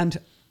 And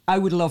I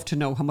would love to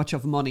know how much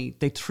of money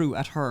they threw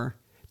at her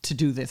to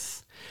do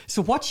this.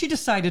 So what she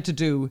decided to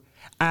do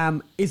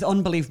is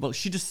unbelievable.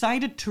 She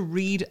decided to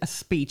read a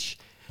speech,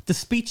 the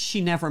speech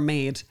she never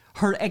made,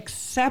 her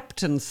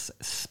acceptance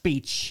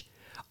speech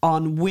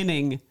on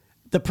winning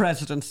the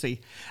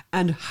presidency.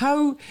 And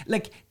how,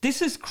 like,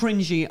 this is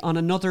cringy on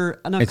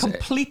a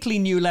completely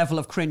new level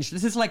of cringe.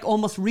 This is like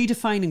almost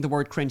redefining the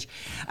word cringe.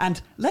 And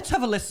let's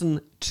have a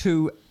listen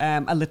to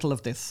a little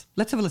of this.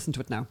 Let's have a listen to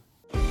it now.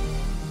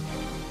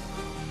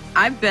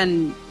 I've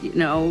been, you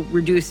know,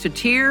 reduced to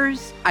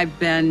tears. I've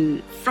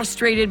been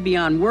frustrated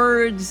beyond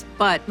words.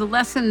 But the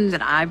lesson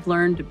that I've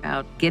learned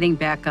about getting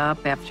back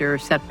up after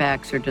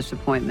setbacks or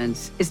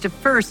disappointments is to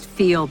first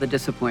feel the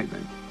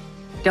disappointment.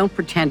 Don't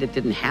pretend it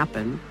didn't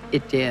happen.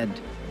 It did.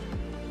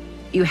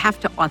 You have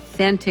to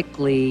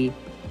authentically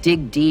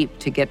dig deep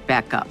to get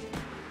back up.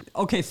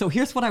 Okay, so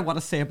here's what I want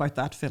to say about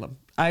that film.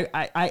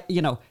 I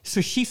you know, so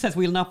she says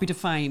we will not be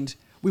defined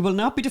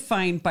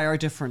by our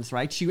difference,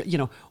 right? She, you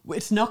know,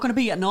 it's not going to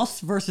be an us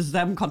versus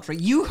them country.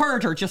 You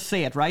heard her just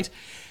say it, right?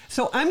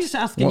 So I'm just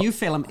asking you,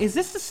 Phelim, is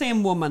this the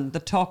same woman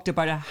that talked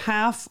about a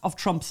half of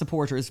Trump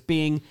supporters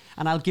being,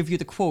 and I'll give you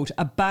the quote,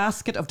 a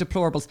basket of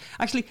deplorables?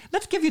 Actually,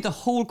 let's give you the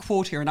whole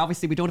quote here, and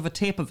obviously we don't have a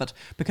tape of it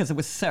because it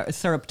was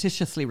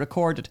surreptitiously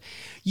recorded.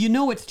 You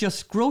know, it's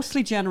just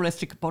grossly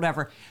generalistic,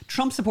 whatever.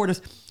 Trump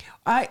supporters,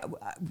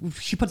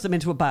 She puts them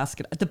into a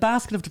basket. The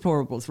basket of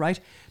deplorables, right?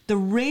 The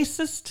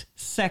racist,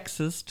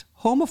 sexist,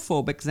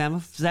 homophobic,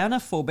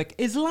 xenophobic,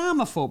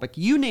 Islamophobic,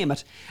 you name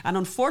it. And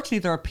unfortunately,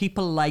 there are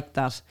people like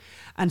that.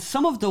 And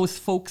some of those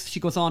folks,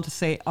 she goes on to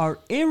say, are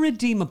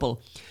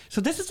irredeemable.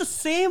 So this is the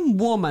same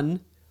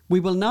woman. We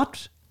will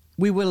not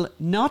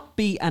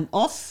be an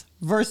us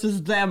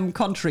versus them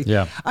country.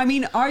 Yeah. I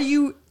mean, are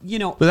you,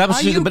 But that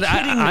was are you but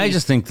kidding I me?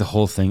 just think the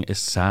whole thing is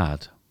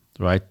sad,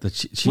 right? That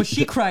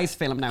she cries,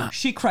 Phelim, now.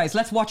 She cries.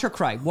 Let's watch her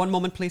cry. One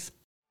moment, please.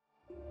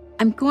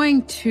 I'm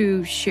going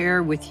to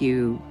share with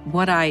you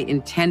what I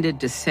intended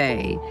to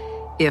say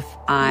if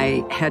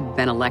I had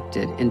been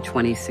elected in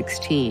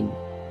 2016.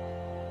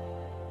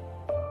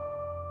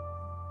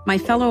 My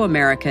fellow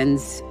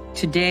Americans,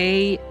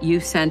 today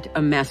you sent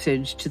a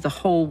message to the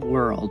whole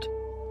world.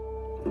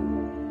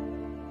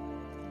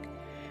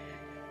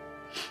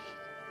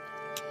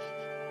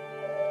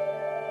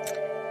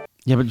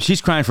 Yeah, but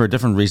she's crying for a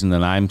different reason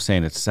than I'm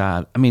saying it's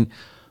sad. I mean,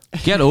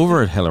 get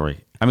over it,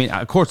 Hillary. I mean,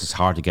 of course it's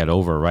hard to get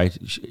over, right?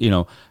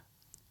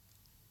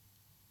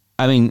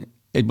 I mean,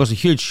 it was a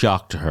huge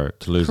shock to her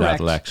to lose that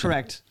election.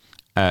 Correct.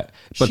 But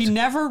She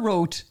never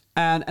wrote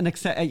a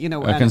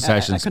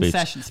concession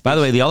speech. By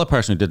the way, the other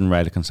person who didn't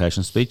write a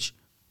concession speech,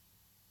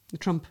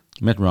 Trump.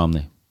 Mitt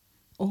Romney.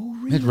 Oh,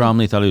 really? Mitt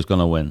Romney thought he was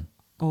going to win.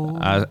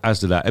 Oh. As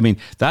did that. I mean,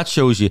 that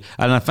shows you.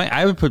 And I think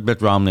I would put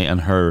Mitt Romney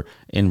and her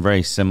in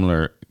very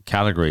similar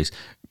categories.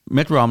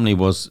 Mitt Romney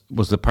was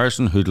the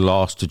person who'd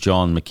lost to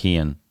John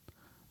McCain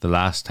the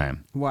last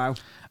time. Wow.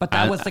 But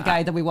that was the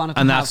guy that we wanted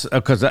to and have.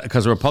 that's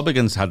because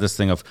Republicans had this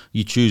thing of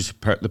you choose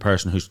the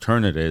person whose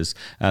turn it is,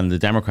 and the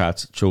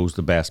Democrats chose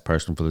the best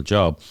person for the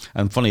job.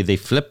 And funny, they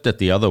flipped it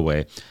the other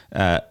way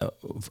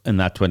in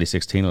that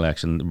 2016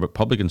 election. The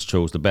Republicans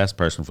chose the best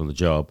person for the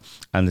job,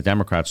 and the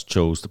Democrats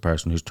chose the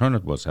person whose turn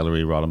it was,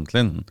 Hillary Rodham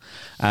Clinton.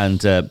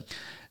 And the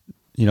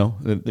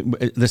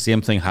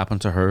same thing happened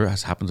to her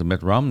as happened to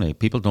Mitt Romney.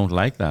 People don't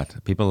like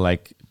that. People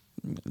like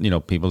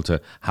people to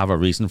have a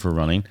reason for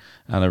running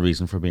and a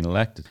reason for being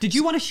elected. Did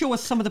you want to show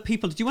us some of the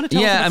people? Did you want to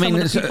tell us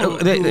about some of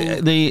the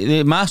people?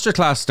 The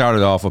masterclass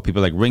started off with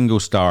people like Ringo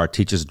Starr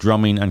teaches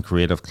drumming and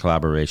creative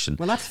collaboration.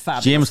 Well, that's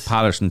fabulous. James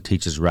Patterson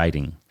teaches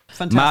writing.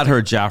 Fantastic.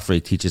 Madhur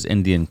Jaffrey teaches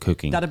Indian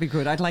cooking. That'd be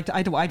good.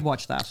 I'd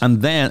watch that.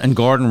 And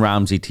Gordon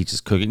Ramsay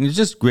teaches cooking. It's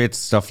just great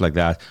stuff like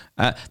that.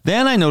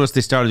 Then I noticed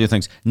they started doing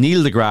things.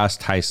 Neil deGrasse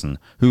Tyson,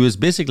 who is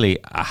basically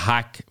a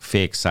hack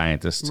fake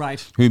scientist,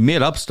 right, who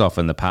made up stuff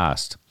in the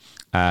past.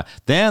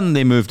 Then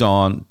they moved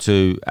on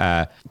to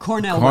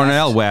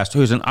Cornel West,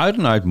 who's an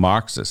out-and-out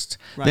Marxist.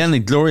 Right. Then the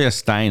Gloria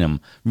Steinem,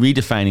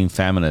 redefining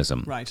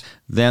feminism. Right.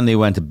 Then they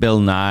went to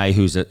Bill Nye,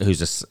 who's a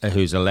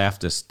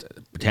leftist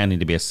pretending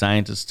to be a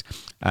scientist.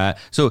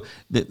 So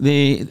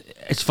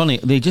it's funny.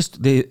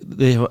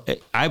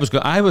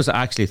 I was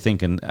actually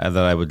thinking that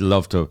I would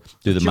love to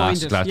do the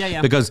master class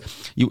because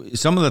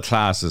some of the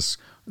classes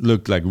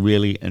looked like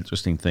really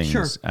interesting things.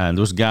 Sure. And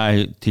there was a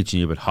guy teaching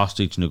you about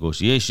hostage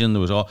negotiation.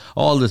 There was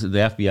all this, the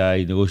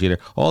FBI negotiator,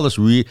 all this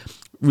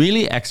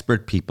really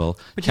expert people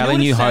telling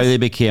you how they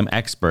became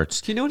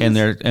experts in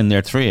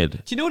their trade. Do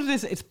you know what it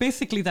is? It's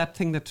basically that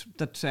thing that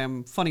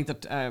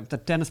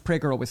Dennis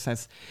Prager always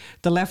says: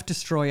 the left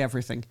destroy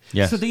everything.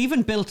 Yes. So they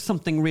even built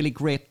something really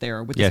great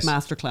there with this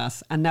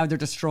masterclass, and now they're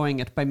destroying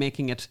it by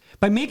making it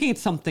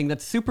something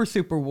that's super,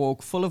 super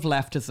woke, full of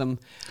leftism,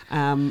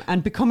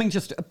 and becoming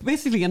just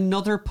basically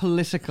another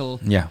political.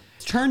 Yeah.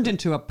 It's turned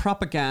into a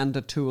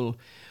propaganda tool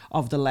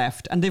of the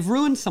left, and they've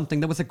ruined something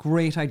that was a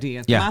great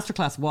idea. The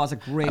masterclass was a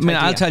great idea.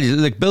 I'll tell you,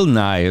 like Bill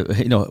Nye,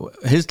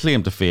 his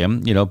claim to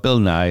fame, Bill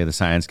Nye, the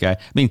science guy. I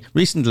mean,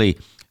 recently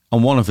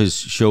on one of his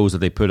shows that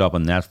they put up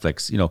on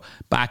Netflix,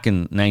 back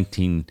in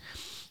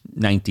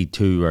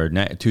 1992 or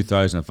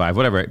 2005,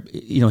 whatever,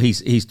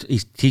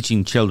 he's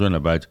teaching children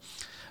about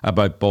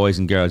boys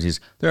and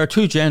girls. There are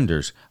two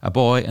genders, a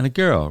boy and a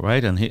girl,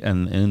 right? And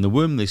in the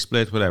womb they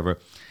split, whatever.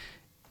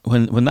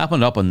 When that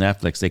went up on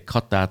Netflix, they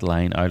cut that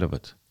line out of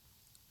it.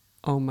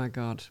 Oh my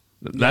God!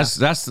 That's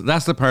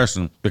the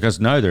person, because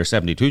now there are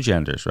 72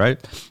 genders, right,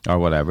 or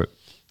whatever.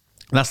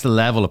 That's the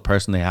level of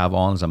person they have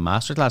on as a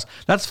masterclass.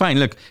 That's fine.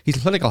 Look, he's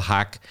a political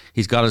hack.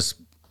 He's got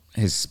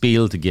his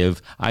spiel to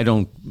give. I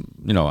don't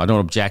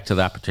object to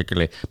that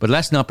particularly. But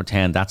let's not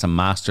pretend that's a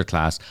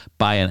masterclass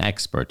by an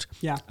expert.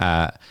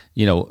 Yeah.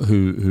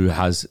 Who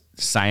has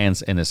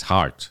science in his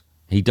heart.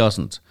 He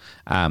doesn't.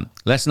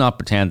 Let's not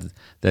pretend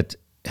that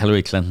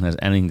Hillary Clinton has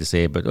anything to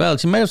say, but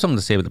she might have something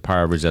to say about the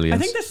power of resilience. I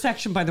think this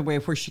section, by the way,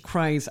 where she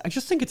cries, I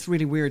just think it's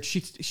really weird.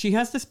 She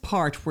has this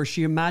part where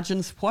she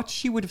imagines what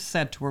she would have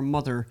said to her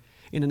mother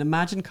in an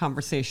imagined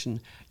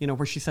conversation,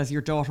 where she says,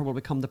 your daughter will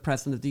become the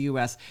president of the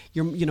US.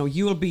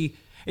 You'll be...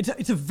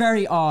 It's a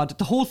very odd...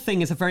 The whole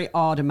thing is a very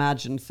odd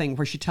imagined thing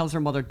where she tells her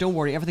mother, don't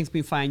worry, everything's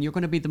been fine. You're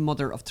going to be the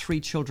mother of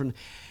 3 children.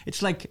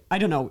 It's like, I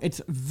don't know.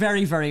 It's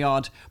very, very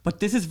odd. But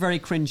this is very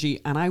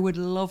cringy. And I would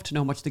love to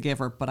know how much they gave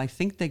her. But I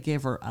think they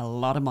gave her a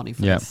lot of money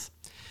for this.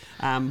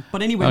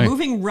 But anyway,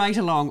 moving right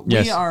along.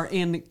 Yes. We are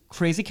in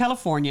crazy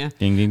California.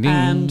 Ding, ding, ding.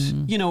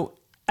 And,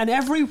 And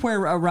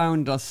everywhere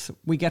around us,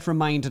 we get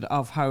reminded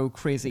of how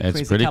crazy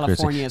California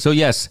crazy. is. So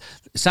yes,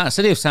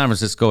 City of San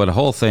Francisco had a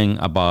whole thing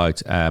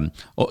about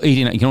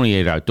eating. You can only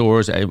eat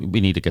outdoors. We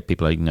need to get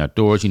people eating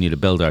outdoors. You need to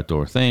build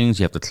outdoor things.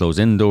 You have to close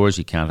indoors.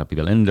 You can't have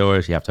people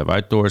indoors. You have to have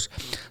outdoors.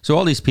 So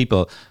all these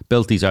people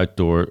built these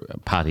outdoor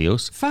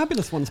patios.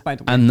 Fabulous ones, by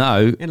the way. And now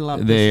in a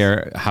lot of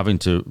they're having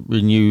to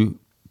renew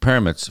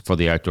permits for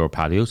the outdoor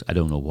patios. I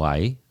don't know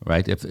why,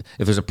 right? If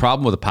there's a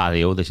problem with a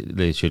patio,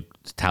 they should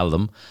tell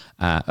them.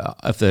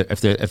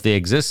 If they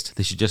exist,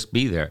 they should just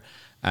be there.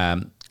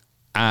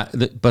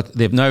 But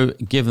they've now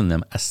given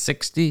them a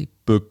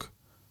 60-book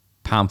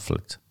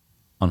pamphlet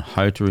on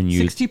how to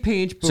renew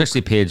 60-page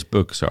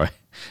book.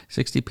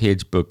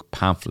 60-page book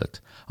pamphlet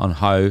on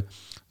how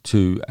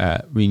to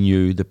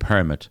renew the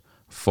permit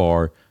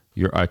for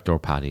your outdoor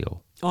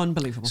patio.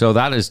 Unbelievable. So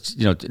that is,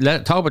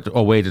 talk about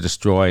a way to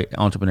destroy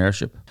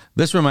entrepreneurship.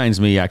 This reminds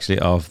me actually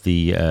of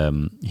the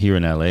here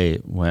in LA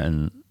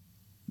when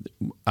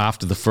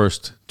after the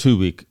first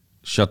 2-week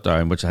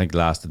shutdown, which I think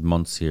lasted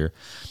months here,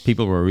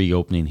 people were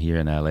reopening here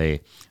in LA,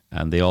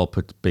 and they all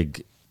put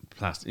big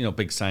plastic,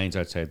 big signs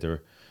outside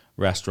their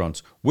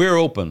restaurants. We're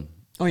open.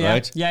 Oh yeah,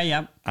 right?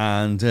 yeah.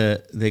 And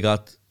they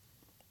got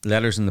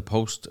letters in the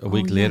post a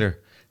week later.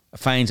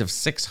 Fines of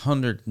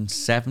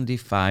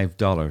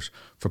 $675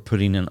 for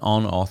putting an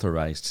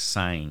unauthorized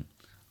sign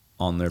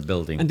on their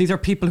building. And these are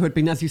people who had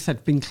been, as you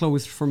said, been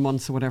closed for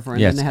months or whatever,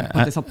 and yes. then they had to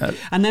put this up.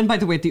 And then, by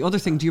the way, the other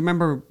thing, do you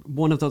remember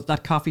one of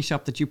that coffee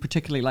shop that you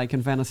particularly like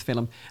in Venice,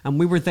 Film? And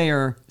we were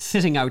there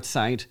sitting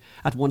outside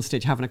at one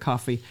stage having a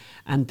coffee,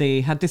 and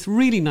they had this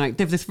really nice,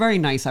 they have this very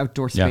nice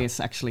outdoor space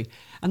actually.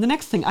 And the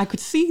next thing, I could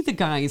see the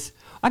guys,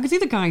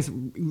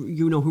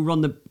 who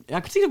run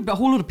I could see a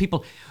whole lot of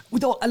people,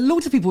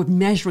 loads of people with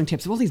measuring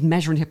tips, all these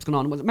measuring tips going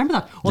on. Remember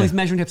that? All these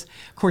measuring tips.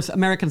 Of course,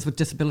 Americans with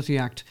Disability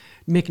Act,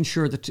 making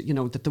sure that,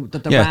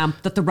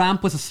 that the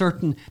ramp was a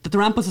certain,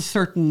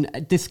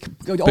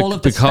 all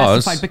of this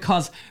specified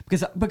because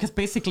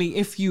basically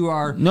if you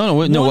are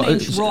one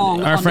inch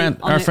wrong. Our friend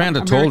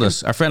had told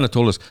us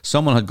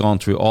someone had gone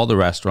through all the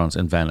restaurants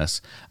in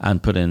Venice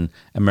and put in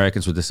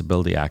Americans with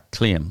Disability Act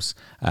claims.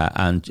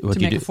 And what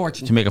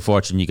to make a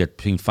fortune, you get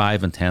between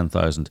 5,000 and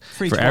 10,000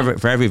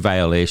 for every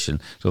violation.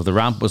 So if the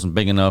ramp wasn't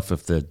big enough,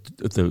 if the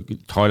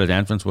toilet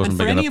entrance wasn't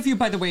big enough. And for any of you,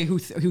 by the way, who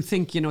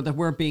think that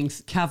we're being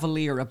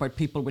cavalier about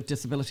people with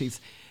disabilities,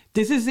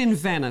 this is in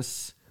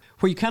Venice,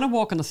 where you kind of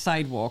walk on the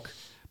sidewalk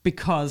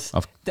because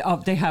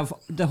they have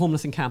the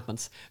homeless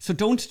encampments. So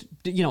don't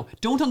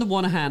on the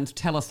one hand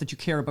tell us that you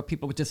care about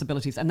people with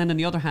disabilities, and then on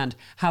the other hand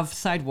have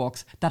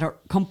sidewalks that are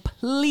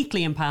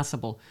completely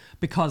impassable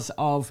because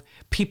of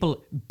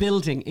people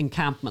building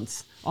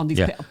encampments on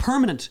these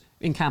permanent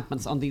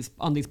encampments on these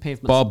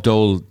pavements. Bob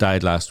Dole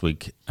died last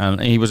week,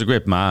 and he was a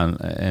great man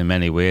in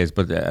many ways,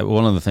 but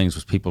one of the things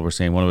was people were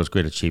saying one of his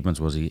great achievements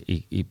was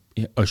he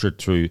ushered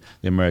through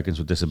the Americans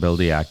with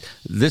Disability Act.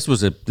 This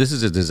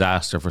is a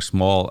disaster for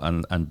small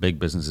and big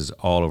businesses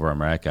all over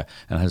America,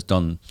 and has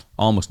done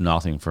almost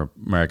nothing for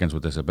Americans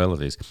with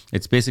disabilities.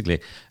 It's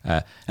basically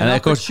an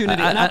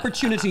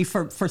opportunity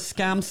for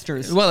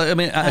scamsters. Well, I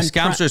mean,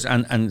 scamsters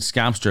and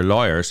scamster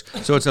lawyers.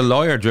 So it's a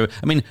lawyer driven.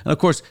 I mean, and of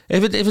course,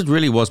 if it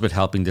really was about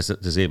helping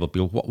disabled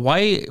people,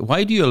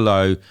 why do you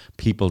allow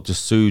people to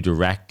sue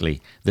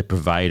directly the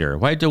provider?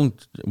 Why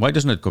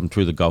doesn't it come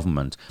through the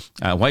government?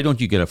 Why don't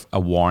you get a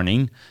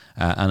warning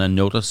and a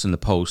notice in the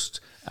post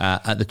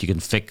that you can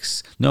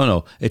fix?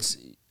 No, it's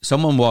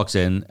someone walks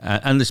in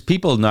and there's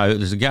people now.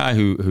 There's a guy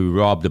who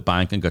robbed a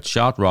bank and got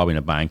shot robbing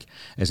a bank,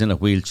 is in a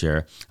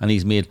wheelchair, and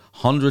he's made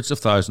hundreds of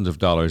thousands of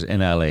dollars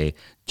in LA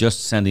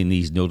just sending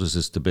these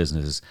notices to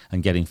businesses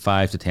and getting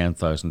 $5,000 to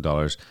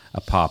 $10,000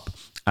 a pop.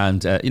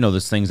 And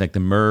there's things like the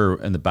mirror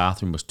in the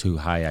bathroom was too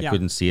high. I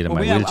couldn't see it in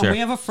my wheelchair. We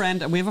have a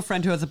friend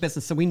who has a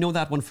business, so we know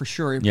that one for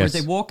sure. Yes. Where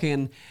they walk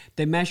in,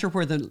 they measure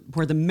where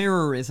the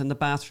mirror is in the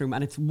bathroom,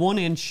 and it's 1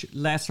 inch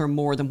less or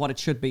more than what it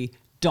should be.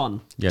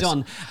 Done.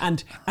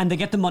 And they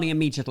get the money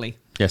immediately.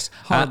 Yes.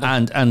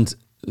 And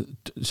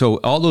so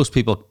all those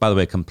people, by the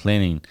way,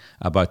 complaining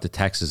about the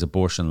Texas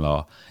abortion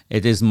law,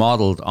 it is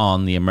modelled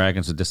on the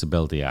Americans with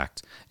Disability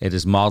Act. It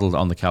is modelled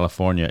on the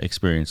California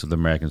experience of the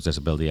Americans with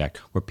Disability Act,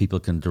 where people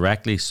can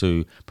directly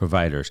sue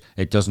providers.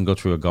 It doesn't go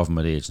through a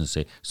government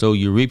agency. So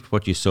you reaped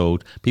what you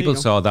sowed. People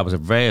saw that was a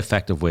very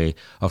effective way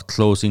of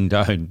closing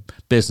down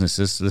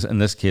businesses, in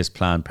this case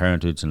Planned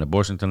Parenthoods and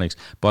abortion clinics,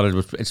 but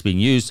it's been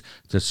used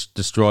to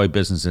destroy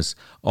businesses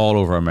all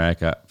over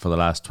America for the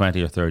last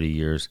 20 or 30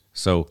 years.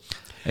 So,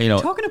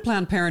 talking of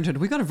Planned Parenthood,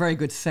 we got a very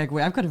good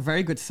segue. I've got a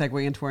very good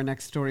segue into our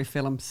next story,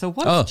 Film. So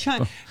what's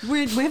China?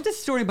 We have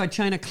this story about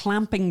China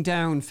clamping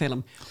down,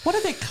 Film. What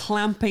are they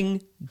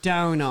clamping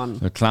down on?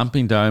 They're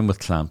clamping down with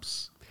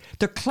clamps.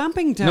 They're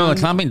clamping down. No, they're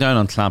clamping down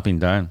on clamping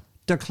down.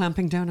 They're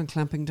clamping down and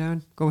clamping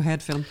down. Go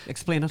ahead, Film.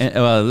 Explain it.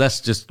 Well, let's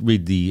just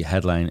read the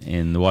headline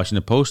in the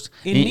Washington Post.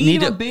 In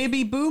need of a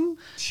baby boom,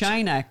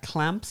 China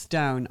clamps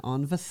down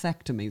on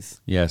vasectomies.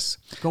 Yes.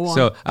 Go on.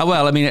 So,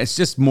 it's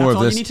just more That's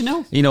of this. all you need to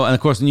know. And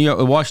of course,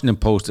 the Washington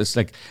Post. It's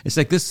like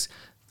this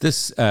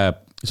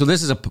So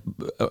this is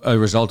a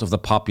result of the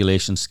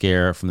population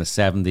scare from the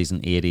 70s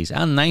and 80s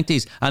and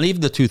 90s and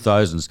even the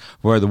 2000s,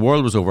 where the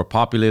world was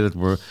overpopulated,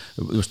 where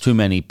there was too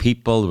many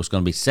people. There was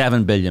going to be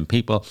 7 billion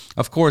people.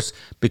 Of course,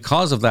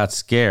 because of that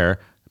scare,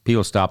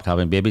 people stopped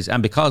having babies,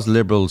 and because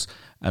liberals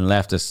and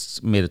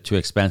leftists made it too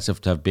expensive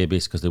to have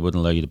babies because they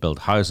wouldn't allow you to build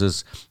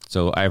houses,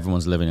 so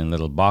everyone's living in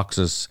little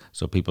boxes,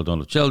 so people don't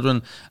have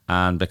children.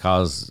 And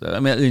because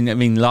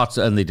lots,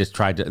 and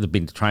they've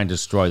been trying to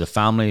destroy the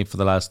family for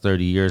the last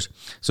 30 years,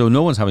 so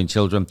no one's having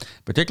children,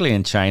 particularly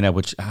in China,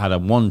 which had a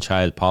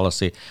one-child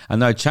policy. And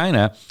now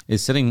China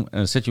is sitting in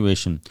a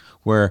situation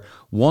where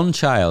one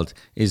child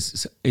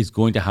is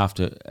going to have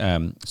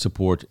to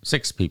support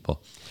 6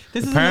 people.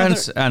 The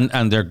parents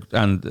and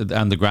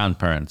the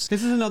grandparents.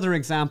 This is another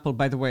example,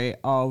 by the way,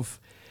 of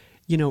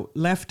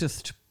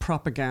leftist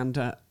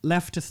propaganda,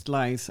 leftist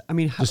lies. I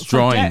mean,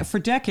 destroying for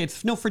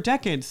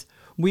decades.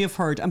 We have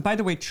heard, and by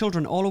the way,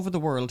 children all over the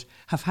world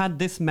have had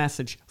this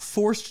message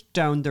forced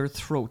down their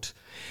throat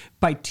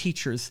by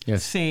teachers,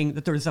 saying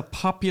that there is a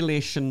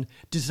population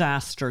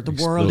disaster.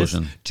 The world is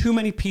too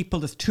many people.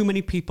 There's too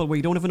many people where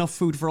you don't have enough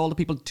food for all the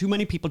people. Too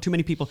many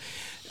people.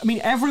 I mean,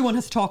 everyone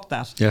has talked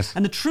that. Yes.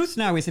 And the truth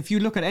now is, if you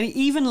look at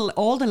even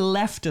all the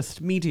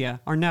leftist media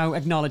are now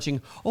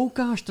acknowledging, oh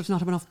gosh, there's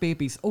not enough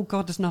babies. Oh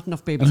God, there's not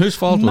enough babies. And whose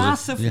fault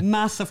was it?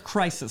 Massive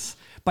crisis.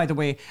 By the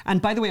way,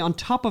 on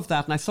top of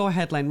that, and I saw a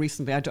headline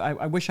recently.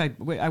 I wish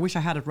I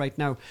had it right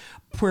now,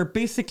 where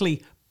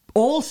basically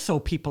also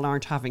people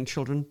aren't having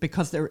children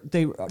because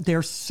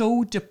they're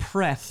so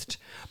depressed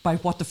by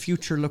what the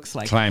future looks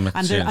like. Climate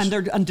change.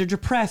 And they're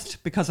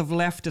depressed because of the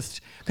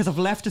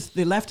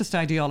leftist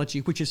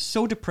ideology, which is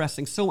so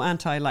depressing, so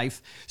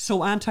anti-life,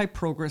 so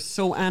anti-progress,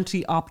 so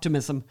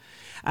anti-optimism.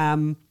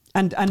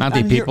 And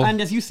anti-people.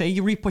 And as you say,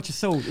 you reap what you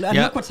sow. And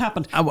look what's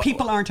happened.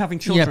 People aren't having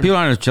children. Yeah, people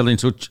aren't having children.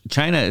 So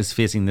China is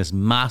facing this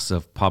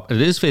massive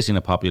it is facing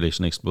a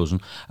population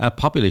explosion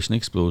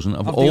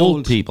of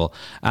old people.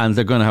 And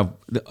they're going to have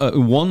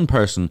one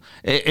person.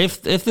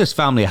 If this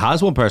family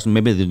has one person,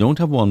 maybe they don't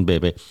have one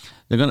baby.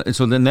 Then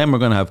we're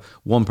going to have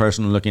one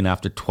person looking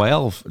after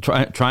 12,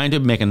 trying to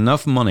make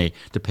enough money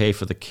to pay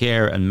for the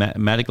care and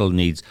medical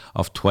needs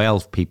of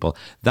 12 people.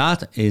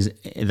 That is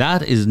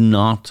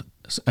not,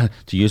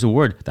 to use a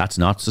word, that's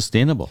not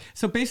sustainable.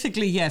 So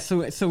basically,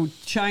 so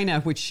China,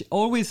 which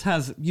always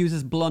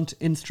uses blunt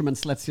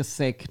instruments, let's just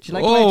say, do you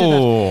like the way I did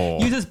that?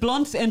 Uses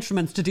blunt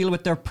instruments to deal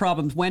with their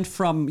problems, went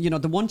from,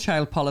 the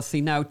one-child policy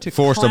now to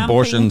forced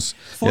abortions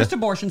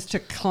to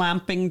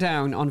clamping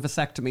down on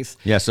vasectomies.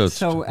 Yeah,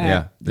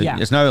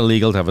 it's now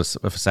illegal to have a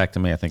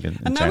vasectomy, I think, in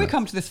And now China. we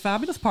come to this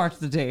fabulous part of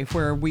the day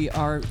where we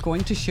are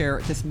going to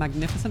share this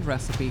magnificent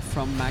recipe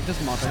from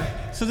Magda's mother.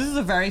 So this is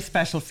a very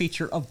special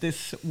feature of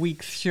this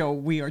week's show.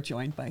 We are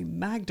joined by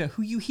Magda,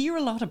 who you hear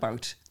a lot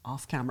about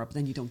off camera, but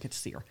then you don't get to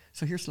see her.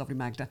 So here's lovely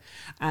Magda.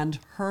 And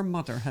her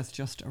mother has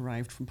just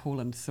arrived from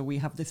Poland. So we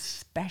have this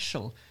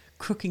special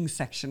cooking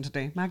section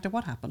today. Magda,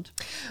 what happened?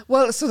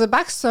 Well, so the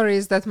backstory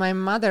is that my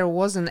mother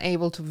wasn't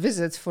able to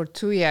visit for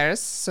 2 years.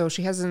 So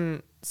she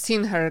hasn't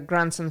seen her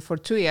grandson for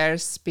 2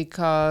 years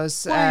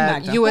because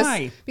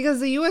Why? Because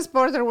the US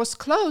border was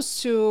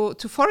closed to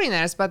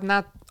foreigners, but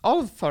not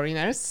all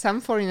foreigners. Some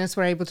foreigners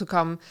were able to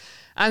come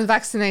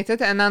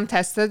unvaccinated and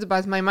untested,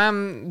 but my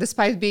mom,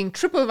 despite being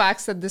triple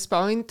vaxxed at this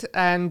point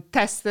and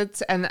tested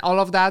and all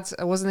of that,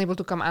 wasn't able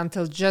to come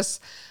until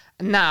just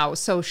now.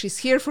 So she's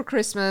here for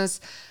Christmas,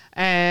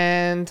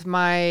 and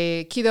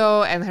my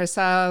kiddo and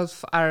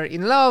herself are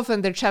in love,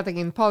 and they're chatting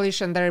in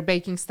Polish and they're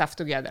baking stuff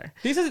together.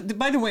 This is,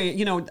 by the way,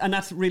 and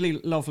that's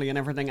really lovely and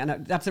everything,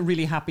 and that's a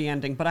really happy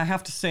ending. But I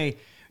have to say,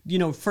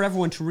 for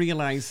everyone to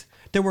realize,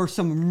 there were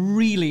some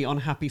really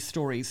unhappy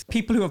stories.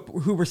 People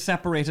who were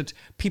separated,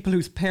 people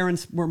whose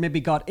parents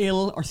got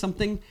ill or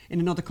something in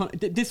another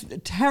country. This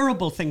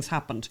terrible things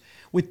happened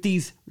with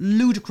these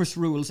ludicrous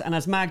rules. And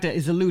as Magda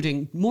is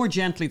alluding more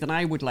gently than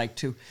I would like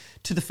to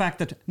the fact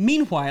that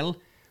meanwhile,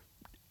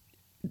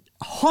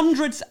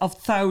 hundreds of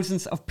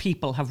thousands of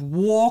people have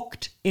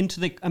walked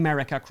into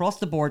America across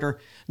the border,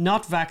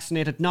 not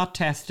vaccinated, not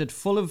tested,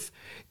 full of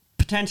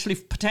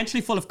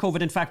potentially full of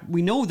COVID. In fact,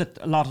 we know that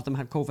a lot of them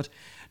had COVID.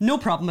 No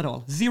problem at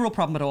all. Zero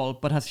problem at all.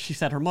 But as she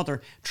said, her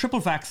mother, triple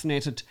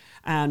vaccinated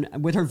and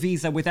with her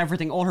visa, with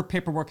everything, all her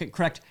paperwork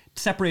correct,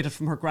 separated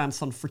from her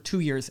grandson for 2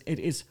 years. It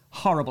is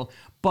horrible.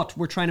 But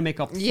we're trying to make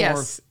up for...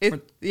 This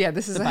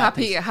is a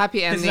happy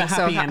ending. This is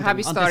a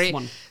happy story.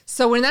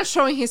 So we're not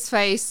showing his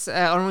face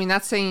or we're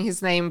not saying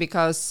his name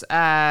because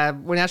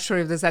we're not sure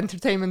if this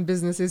entertainment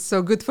business is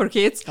so good for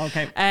kids.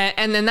 Okay.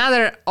 And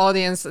another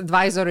audience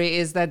advisory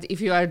is that if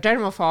you are a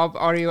germaphobe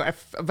or you are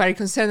very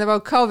concerned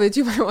about COVID,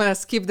 you might want to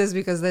skip this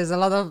because there's a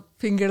lot of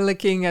finger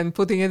licking and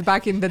putting it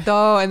back in the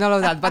dough and all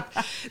of that. But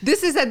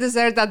this is a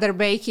dessert that they're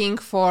baking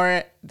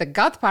for the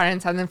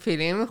godparents and the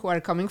film who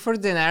are coming for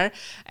dinner,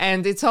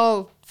 and it's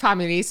all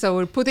family. So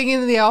we're putting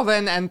it in the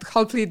oven, and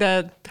hopefully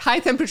the high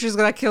temperature is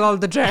going to kill all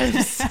the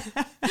germs.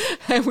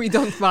 we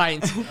don't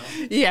mind.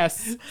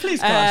 Yes.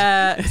 Please,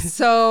 God.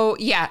 So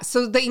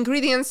the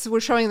ingredients, we're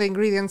showing the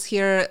ingredients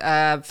here.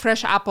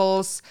 Fresh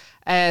apples,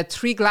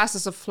 3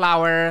 glasses of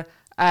flour,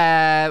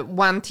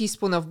 1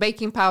 teaspoon of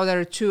baking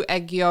powder, 2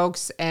 egg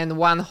yolks, and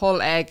 1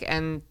 whole egg,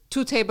 and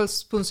 2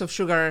 tablespoons of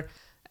sugar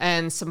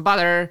and some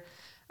butter.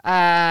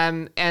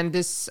 And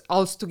this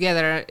all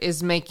together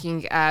is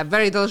making a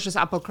very delicious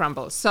apple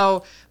crumble.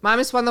 So mom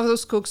is one of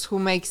those cooks who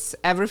makes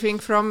everything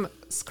from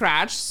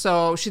scratch.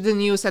 So she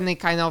didn't use any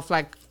kind of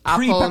like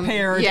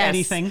pre-prepared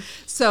anything.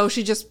 So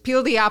she just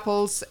peeled the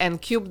apples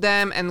and cubed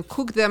them and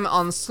cooked them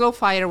on slow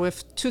fire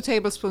with 2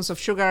 tablespoons of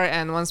sugar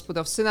and 1 spoon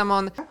of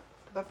cinnamon.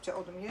 Babcia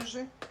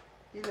odmierzy,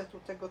 ile tu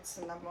tego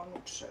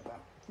cynamonu trzeba.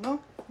 No,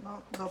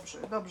 dobrze,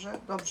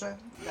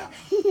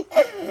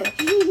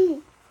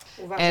 damy.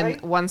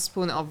 And 1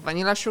 spoon of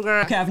vanilla sugar.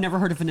 Okay, I've never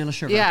heard of vanilla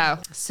sugar. Yeah.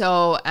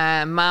 So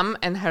mom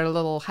and her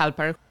little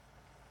helper.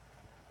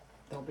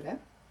 Dobre?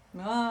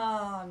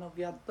 No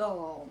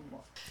wiadomo.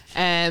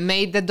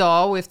 Made the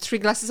dough with 3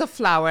 glasses of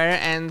flour,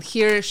 and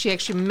here she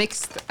actually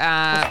mixed 2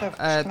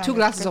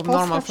 glasses of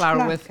normal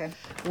flour with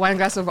 1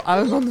 glass of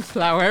almond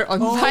flour on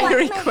my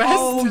request.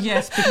 Oh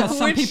yes, because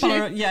some people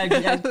are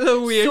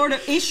weird. sort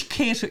of ish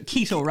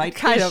keto, right?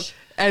 Kind ish. of.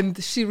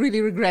 And she really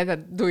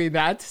regretted doing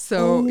that.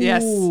 So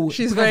yes,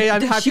 she's very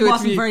unhappy she with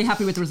wasn't me. very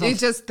happy with the result. It's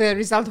just the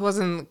result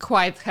wasn't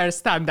quite her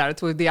standard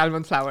with the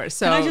almond flour.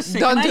 So can I just say,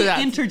 don't do I that.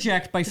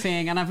 interject by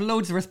saying, and I've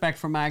loads of respect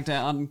for Magda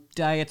on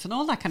diets and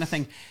all that kind of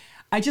thing,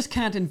 I just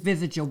can't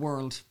envisage a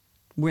world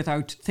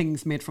without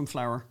things made from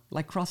flour,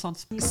 like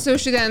croissants. So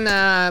she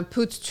then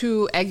put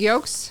 2 egg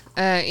yolks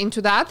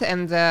into that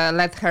and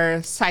let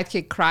her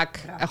sidekick crack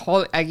a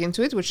whole egg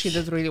into it, which she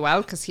did really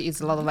well because he eats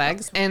a lot of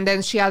eggs. And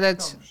then she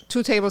added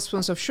 2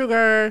 tablespoons of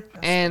sugar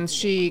and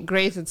she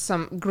grated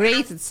some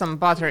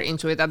butter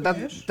into it. And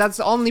that's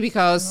only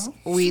because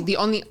the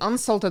only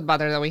unsalted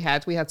butter that we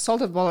had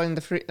salted butter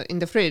in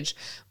the fridge,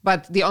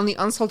 but the only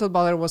unsalted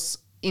butter was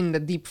in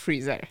the deep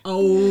freezer.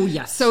 Oh,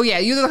 yes. So yeah,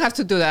 you don't have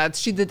to do that.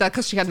 She did that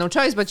because she had no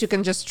choice, but you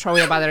can just throw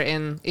your butter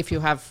in if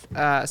you have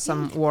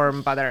some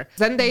warm butter.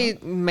 Then they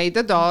made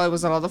the dough. It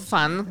was a lot of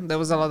fun. There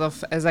was a lot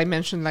of, as I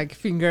mentioned, like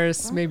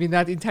fingers, maybe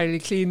not entirely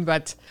clean,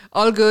 but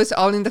all good,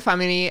 all in the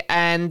family.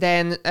 And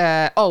then,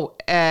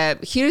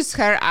 here's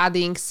her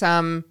adding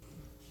some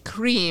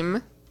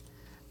cream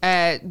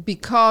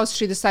because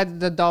she decided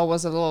the dough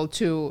was a little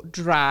too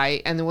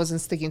dry and it wasn't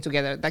sticking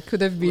together. That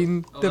could have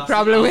been the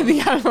problem with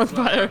the almond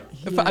butter,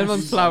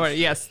 almond flour.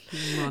 Yes,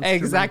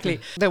 exactly.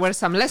 There were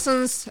some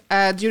lessons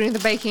during the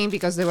baking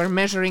because they were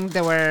measuring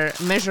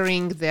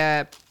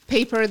the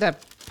paper, the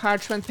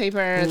parchment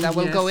paper that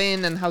will go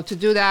in and how to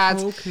do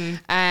that. Okay.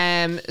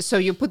 So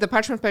you put the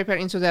parchment paper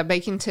into the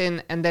baking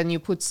tin and then you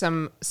put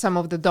some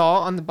of the dough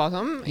on the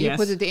bottom. You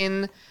put it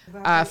in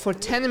for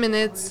 10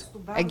 minutes.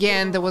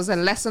 Again, there was a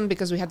lesson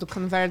because we had to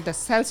convert the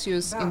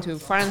Celsius into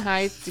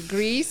Fahrenheit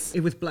degrees.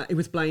 It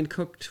was blind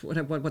cooked,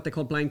 what they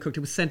call blind cooked.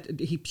 It was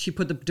sent. She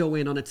put the dough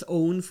in on its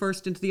own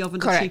first into the oven.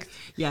 Correct.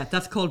 Yeah,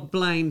 that's called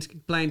blind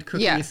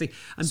cooking. Yeah. You see.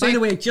 And So by the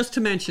way, just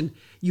to mention,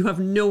 you have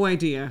no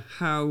idea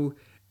how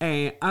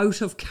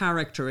out of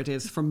character it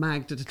is for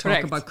Magda to talk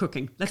Correct. about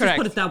cooking. Let's Correct.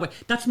 just put it that way.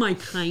 That's my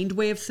kind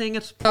way of saying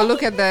it. So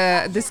look at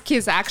this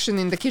kid's action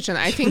in the kitchen.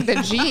 I think the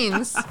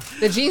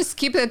genes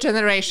keep the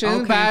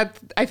generation, but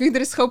I think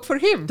there is hope for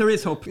him. There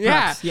is hope,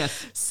 perhaps,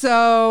 yes.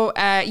 So,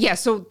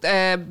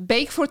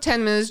 bake for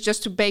 10 minutes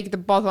just to bake the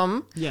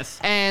bottom. Yes.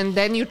 And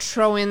then you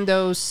throw in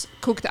those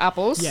cooked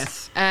apples.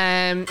 Yes.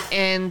 And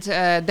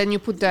then you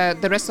put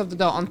the rest of the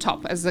dough on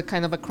top as a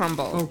kind of a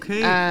crumble.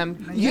 Okay.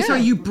 So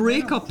you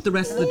break up the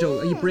rest of the dough.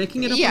 Are you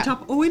breaking it up on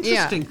top? Oh,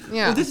 interesting.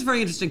 Yeah. Oh, this is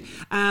very interesting.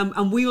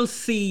 And we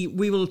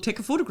will take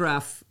a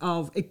photograph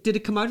of it. Did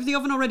it come out of the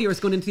oven already, or is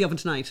it going into the oven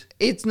tonight?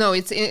 It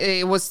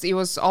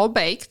was all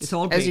baked. It's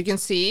all baked, as you can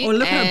see. Oh,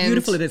 look how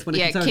beautiful it is when it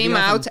comes out of the came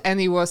oven. out, and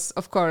it was,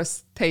 of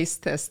course,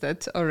 taste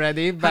tested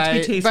already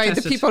by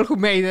taste-tested. the people who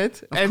made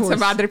it and course.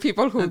 some other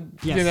people who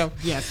Yes,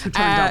 who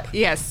turned up.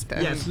 Yes.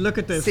 Yes, look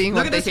at this. Seeing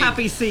Look what at they this think.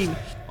 happy scene.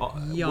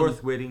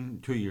 Worth waiting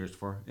 2 years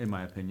for, in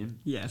my opinion.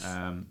 Yes.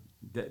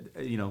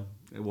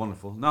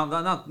 Wonderful.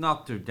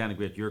 Not to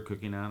denigrate your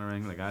cooking, Anne, or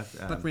anything like that.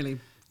 But really,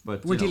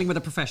 but we're dealing with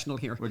a professional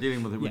here. We're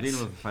dealing with a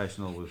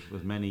professional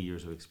with many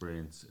years of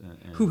experience.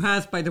 Who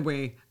has, by the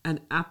way,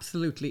 an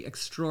absolutely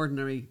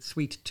extraordinary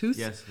sweet tooth.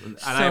 Yes, and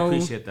I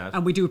appreciate that.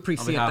 And we do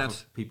appreciate on that.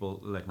 behalf of people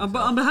like on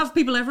myself. behalf of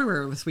people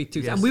everywhere with sweet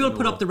tooth. Yes, and we will in the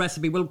put up world. the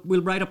recipe.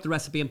 We'll write up the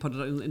recipe and put it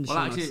in the show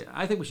notes. Actually,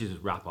 I think we should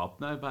just wrap up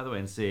now, by the way,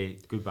 and say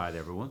goodbye to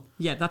everyone.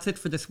 Yeah, that's it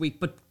for this week.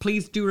 But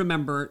please do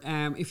remember,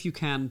 if you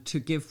can, to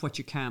give what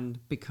you can,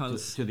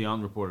 because To the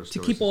Unreported to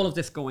Story keep all of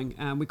Society. this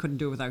going, we couldn't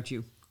do it without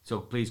you. So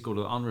please go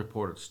to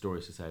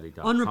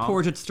unreportedstorysociety.com.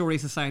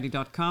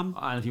 Unreportedstorysociety.com.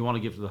 And if you want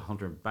to give to the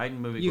Hunter Biden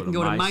movie, You can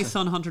go to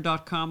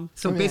mysonhunter.com.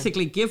 So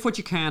basically, give what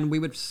you can. We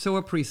would so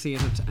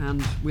appreciate it.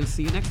 And we'll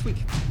see you next week.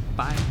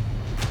 Bye.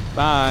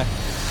 Bye.